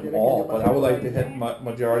hit them all, but I would like to hit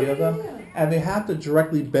majority of them. And they have to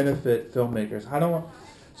directly benefit filmmakers. I don't want,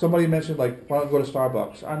 somebody mentioned like, why don't go to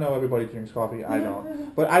Starbucks? I know everybody drinks coffee, I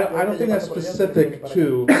don't. But I don't think that's specific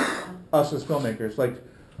to us as filmmakers. Like,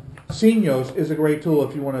 Senios is a great tool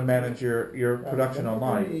if you want to manage your production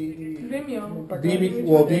online. Vimeo.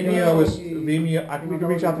 Vimeo, we can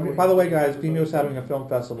reach out to, by the way guys, Vimeo's having a film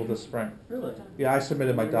festival this spring. Really? Yeah, I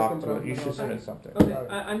submitted my doc to it, you should submit something. Okay,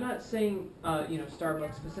 I'm not saying,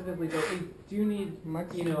 Starbucks specifically, but we do need,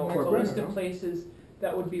 a list of places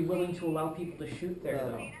that would be willing to allow people to shoot there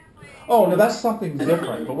though. Oh, no, that's something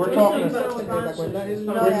different, but we're talking,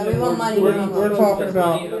 Yeah, we want money. we're talking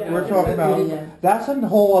about, that's a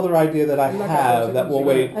whole other idea that I have that will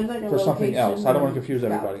wait I'd like a for something else. location I don't want to and confuse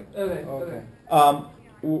stuff. everybody.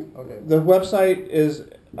 Okay. The website is,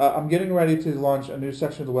 I'm getting ready to launch a new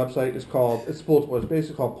section of the website. It's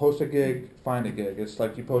basically called Post a Gig, Find a Gig. It's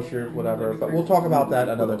like you post your whatever, but we'll talk about that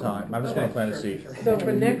another time. I'm just going to plant a seed. So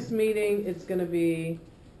for next meeting, it's gonna be,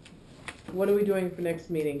 what are we doing for next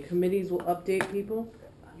meeting? Committees will update people?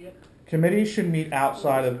 Committees should meet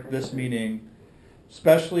outside of this meeting,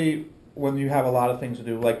 especially when you have a lot of things to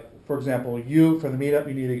do. Like, for example, for the meetup,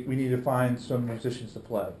 we need to find some musicians to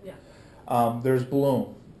play. Yeah. There's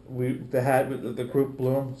Bloom. They had the group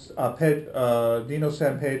Bloom, Dino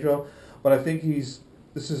San Pedro, but I think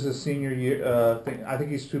this is his senior year thing. I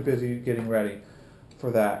think he's too busy getting ready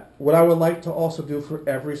for that. What I would like to also do for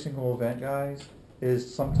every single event, guys,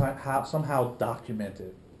 is somehow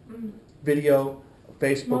documented. Video,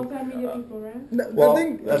 Facebook. Multimedia people, right? Well,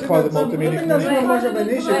 that's part of the multimedia I think that's not much of an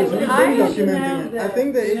issue because we've been documenting it. I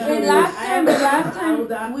think the issue And is. last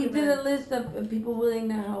time, we did a list of people willing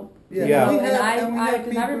to help. Yeah. we And have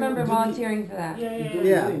because I remember people- volunteering for that.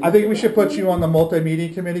 Yeah. I think we should put you on the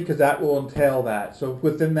multimedia committee because that will entail that. So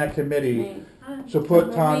within that committee, so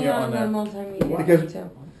put Tanya on Me there. on the multimedia Because- too.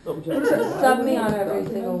 Sub me on every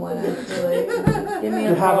single one, actually. Give me a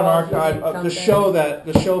To have an call, archive, give me to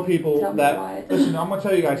something. show people Tell me that, why. listen, I'm gonna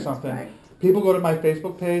tell you guys something. Right. People go to my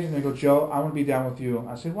Facebook page and they go, Joe, I want to be down with you.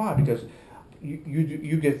 I say, why? Because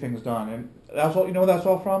you get things done. And that's all, you know where that's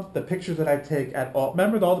all from? The pictures that I take at all,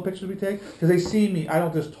 remember all the pictures we take? Because they see me, I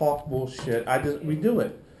don't just talk bullshit, we do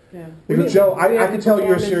it. Yeah. Because Joe, We I have can the tell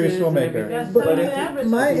you're a serious performances and filmmaker. everything. But But if average.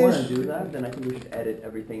 my if you want to issue- do that, then I think we should edit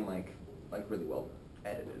everything like really well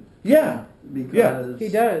edited. Yeah, Because He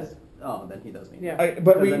does. Oh, then he does need. Yeah.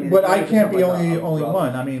 but I can't be only rough.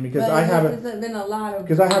 one. I mean, because But I have there's been a lot of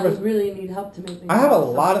 'cause I have a- people really need help to make things. I have a happen,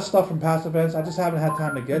 so- lot of stuff from past events. I just haven't had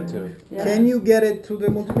time to get to. Yeah. Can you get it to the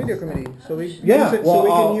multimedia committee so we Yeah, use it, well, so we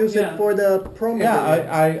I'll- can use it for the promo? Yeah,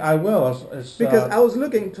 video? I will. Because I was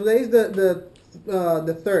looking. Today's the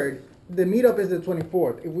third. The meetup is the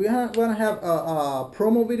 24th. If we want to have a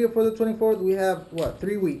promo video for the 24th, we have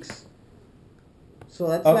 3 weeks. So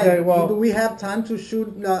that's Okay, like, well- do we have time to shoot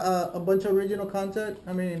a bunch of original content?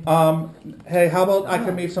 I mean, hey, how about I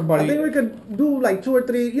can meet I think somebody? we could do like 2 or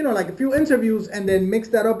 3, like a few interviews, and then mix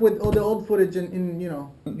that up with all the old footage in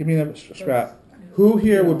Give me a scrap. Who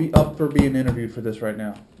here would be up for being interviewed for this right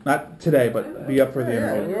now? Not today, but be up for the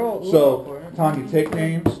Yeah, interview. we're all So, for it. Tanya, take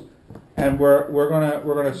names, and we're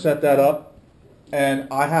gonna set that up. And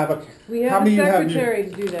I have a. We How have many a you have? secretary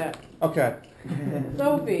to do that. Okay,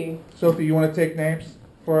 Sophie. Sophie, you want to take names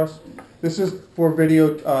for us? This is for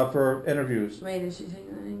video for interviews. Wait, is she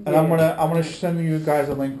taking the names? And I'm gonna send you guys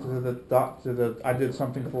a link to the I did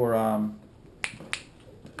something for I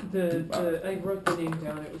wrote the name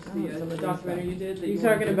down. It was the documentary you did. That You're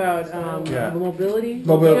talking about Yeah. mobility?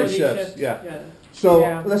 mobility shifts. Yeah. So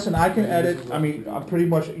Yeah. listen, I can edit. I mean, I'm pretty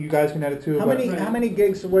much. You guys can edit too. How but- many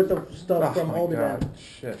gigs worth of stuff Oh from my Obi God, Wan?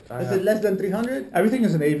 shit. Is it less than 300? Everything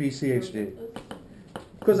is an AVCHD.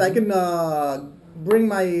 Because I can bring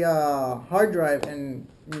my hard drive and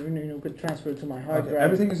could transfer it to my hard drive.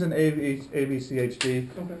 Everything is an AVCHD.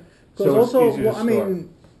 Okay. Because so it's also, easier to I mean,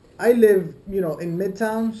 I live, in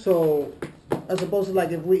Midtown, so as opposed to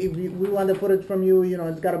like if we want to put it from you,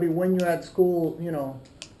 it's got to be when you're at school,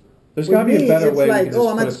 There's With got to be me, a better it's way. like, you can just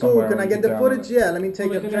I'm put at it school. somewhere Can I and get you the can footage? download it. Yeah, let me take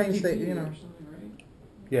Well, a like an train FTP station. or something, right?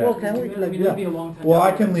 Yeah. Well, can we? I mean, Like, it'd be a long time. Well, I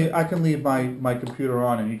down. can leave my computer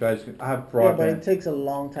on, and you guys. I have Yeah, but it broadband. takes a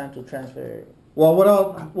long time to transfer. Well,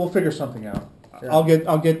 we'll figure something out. Yeah. I'll get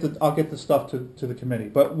the stuff to the committee.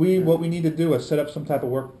 But what we need to do is set up some type of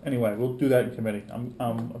work. Anyway, we'll do that in committee.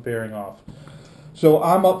 I'm bearing off. So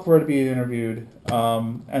I'm up for it to be interviewed,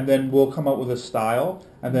 and then we'll come up with a style,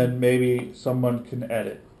 and then maybe someone can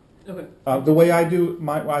edit. Okay. The way I do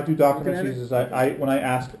documents edit? is I when I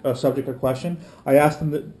ask a subject a question, I ask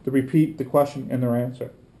them to repeat the question in their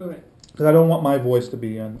answer, Okay. because I don't want my voice to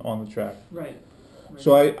be on the track. Right.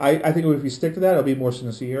 So I think if we stick to that, it'll be more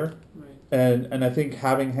sincere, Right. and I think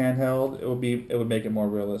having handheld it would make it more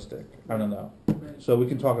realistic. I don't know. Right. So we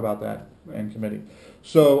can talk about that in committee.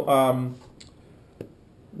 So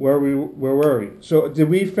where were we? So did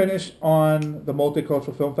we finish on the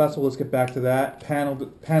multicultural film festival? Let's get back to that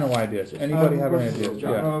panel ideas. Anybody have any ideas?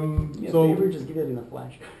 Yeah. So just get it in a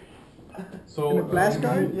flash. So In a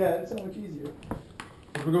flashcard? Yeah, it's so much easier.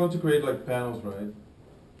 if we're going to create like panels, right?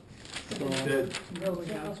 That, no,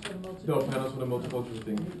 panels for the multicultural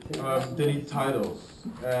thing. They need titles,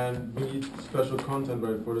 and we need special content,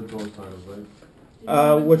 right, for those titles,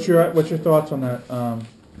 right? What's your thoughts on that?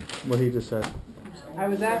 What he just said. I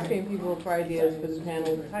was asking people for ideas for the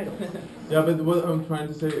panel titles. Yeah, but what I'm trying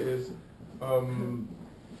to say is,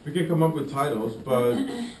 we can come up with titles, but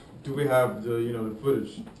do we have the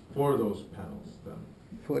footage for those panels then?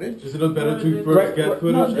 Footage? Is it not better to first get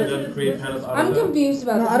footage and then create panels out I'm of that? confused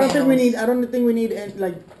about No, the I don't think we panels. need. I don't think we need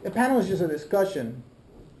like a panel is just a discussion.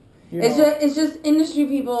 It's just industry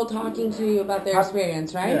people talking to you about their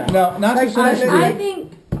experience, right? Yeah. No, not Like, just I- industry. I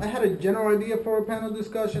think I had a general idea for a panel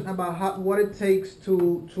discussion about what it takes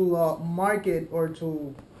to market or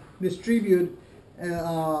to distribute.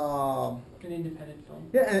 An independent film.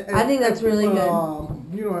 Yeah, I think that's really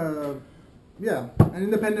good. An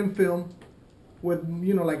independent film with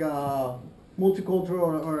like a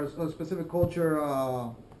multicultural or a specific culture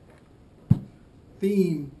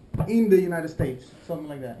theme in the United States, something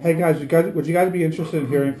like that. Hey guys, would you guys be interested in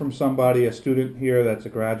hearing from somebody, a student here that's a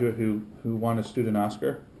graduate who won a student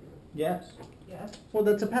Oscar? Yes. Yes. Well,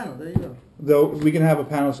 that's a panel. There you go. Though we can have a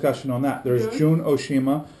panel discussion on that. There's Jun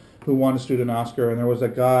Oshima, who won a student Oscar, and there was a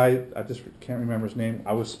guy, I just can't remember his name.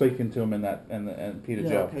 I was speaking to him and Peter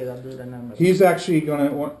Joe. Okay, I'll do that number. He's actually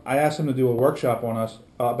I asked him to do a workshop on us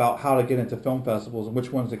about how to get into film festivals and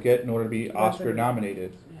which ones to get in order to be Oscar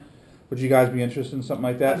nominated. Would you guys be interested in something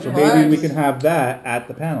like that? So Of maybe we course. can have that at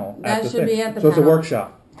the panel. That should be at the So it's a panel.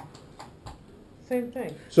 workshop. Same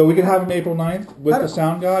thing. So we can have him April 9th with How the do-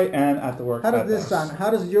 sound guy and at the workshop. How does this sound? How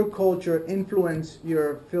does your culture influence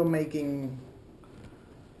your filmmaking?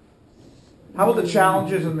 How about the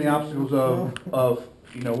challenges and the obstacles of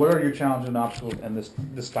what are your challenges and obstacles in this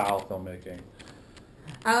style of filmmaking?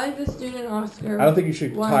 I like the student Oscar. I don't think you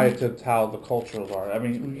should one. tie it to how the cultures are. I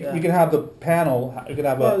mean, Yeah. we can have the panel. We could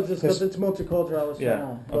have Well, a. it's just because it's multicultural. I was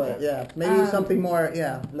Yeah, but okay. yeah, maybe something more. Less.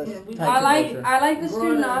 Yeah, tied to I like culture. I like the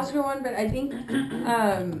student Broader. Oscar one, but I think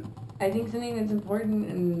something that's important,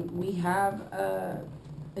 and we have a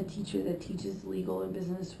teacher that teaches legal and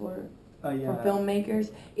business for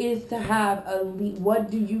filmmakers, is to have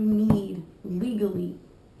what do you need legally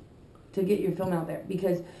to get your film out there,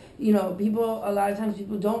 because people, a lot of times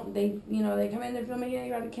people don't, they come in, they're filming it,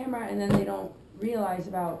 you have the camera, and then they don't realize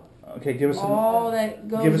about Okay, give us all that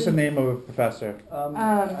goes a name of a professor.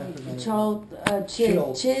 Schultz.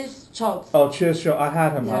 Oh, Chiz Show. I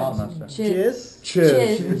had him Yeah. last semester. Chiz.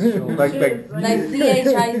 Chiz. Like Like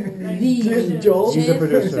CHIZ. Joel. He's a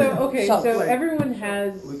producer. So, okay, So- so everyone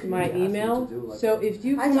has my email, so if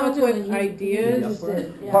you I come talked up to him with and he- ideas,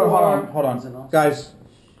 Yeah. Hold on. Guys,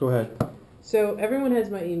 go ahead. so everyone has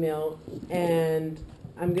my email, and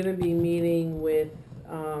I'm gonna be meeting with,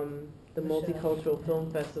 the Multicultural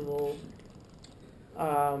Film Festival,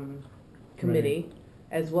 committee,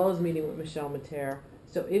 as well as meeting with Michelle Mater.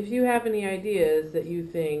 So if you have any ideas that you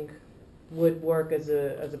think would work as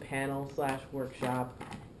a panel / workshop.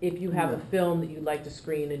 If you have a film that you'd like to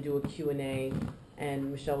screen and do a Q&A,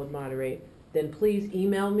 and Michelle would moderate, then please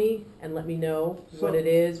email me and let me know what it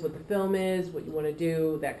is, what the film is, what you want to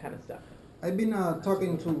do, that kind of stuff. I've been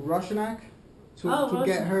talking to Roshanak to Roshanak,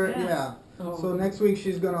 get her, yeah. Oh. So next week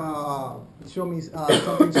she's gonna show me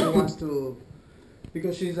something she wants to,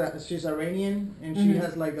 because she's Iranian and she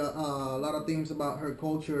has like a lot of things about her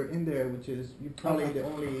culture in there, which is probably the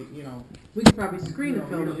only, We could probably screen a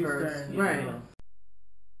film first, right?